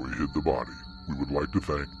swamp where we hid the body, we would like to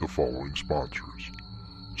thank the following sponsors: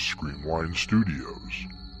 Screamline Studios,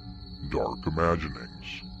 Dark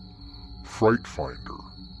Imaginings, Fright Finder,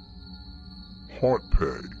 Haunt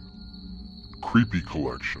Pay, Creepy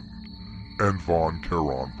Collection, and Von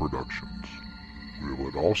Charon Productions. We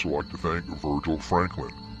would also like to thank Virgil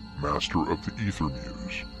Franklin, Master of the Ether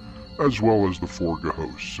Muse, as well as the Forga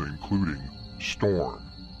hosts, including Storm,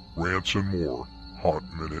 Rants and More,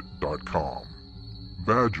 HauntMinute.com,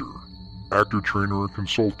 Badger, actor, trainer, and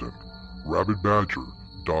consultant,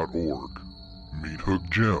 RabbitBadger.org, Meat Hook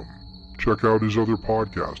Jim. Check out his other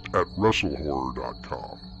podcast at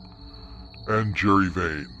WrestleHorror.com, and Jerry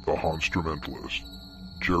Vane, the Honstrumentalist,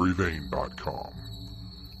 JerryVane.com.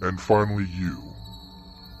 And finally, you.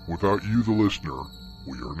 Without you, the listener,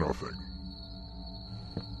 we are nothing.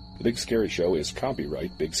 The Big Scary Show is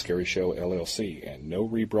copyright Big Scary Show, LLC, and no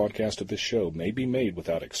rebroadcast of this show may be made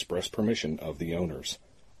without express permission of the owners.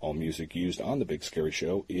 All music used on The Big Scary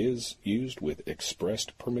Show is used with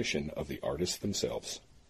expressed permission of the artists themselves.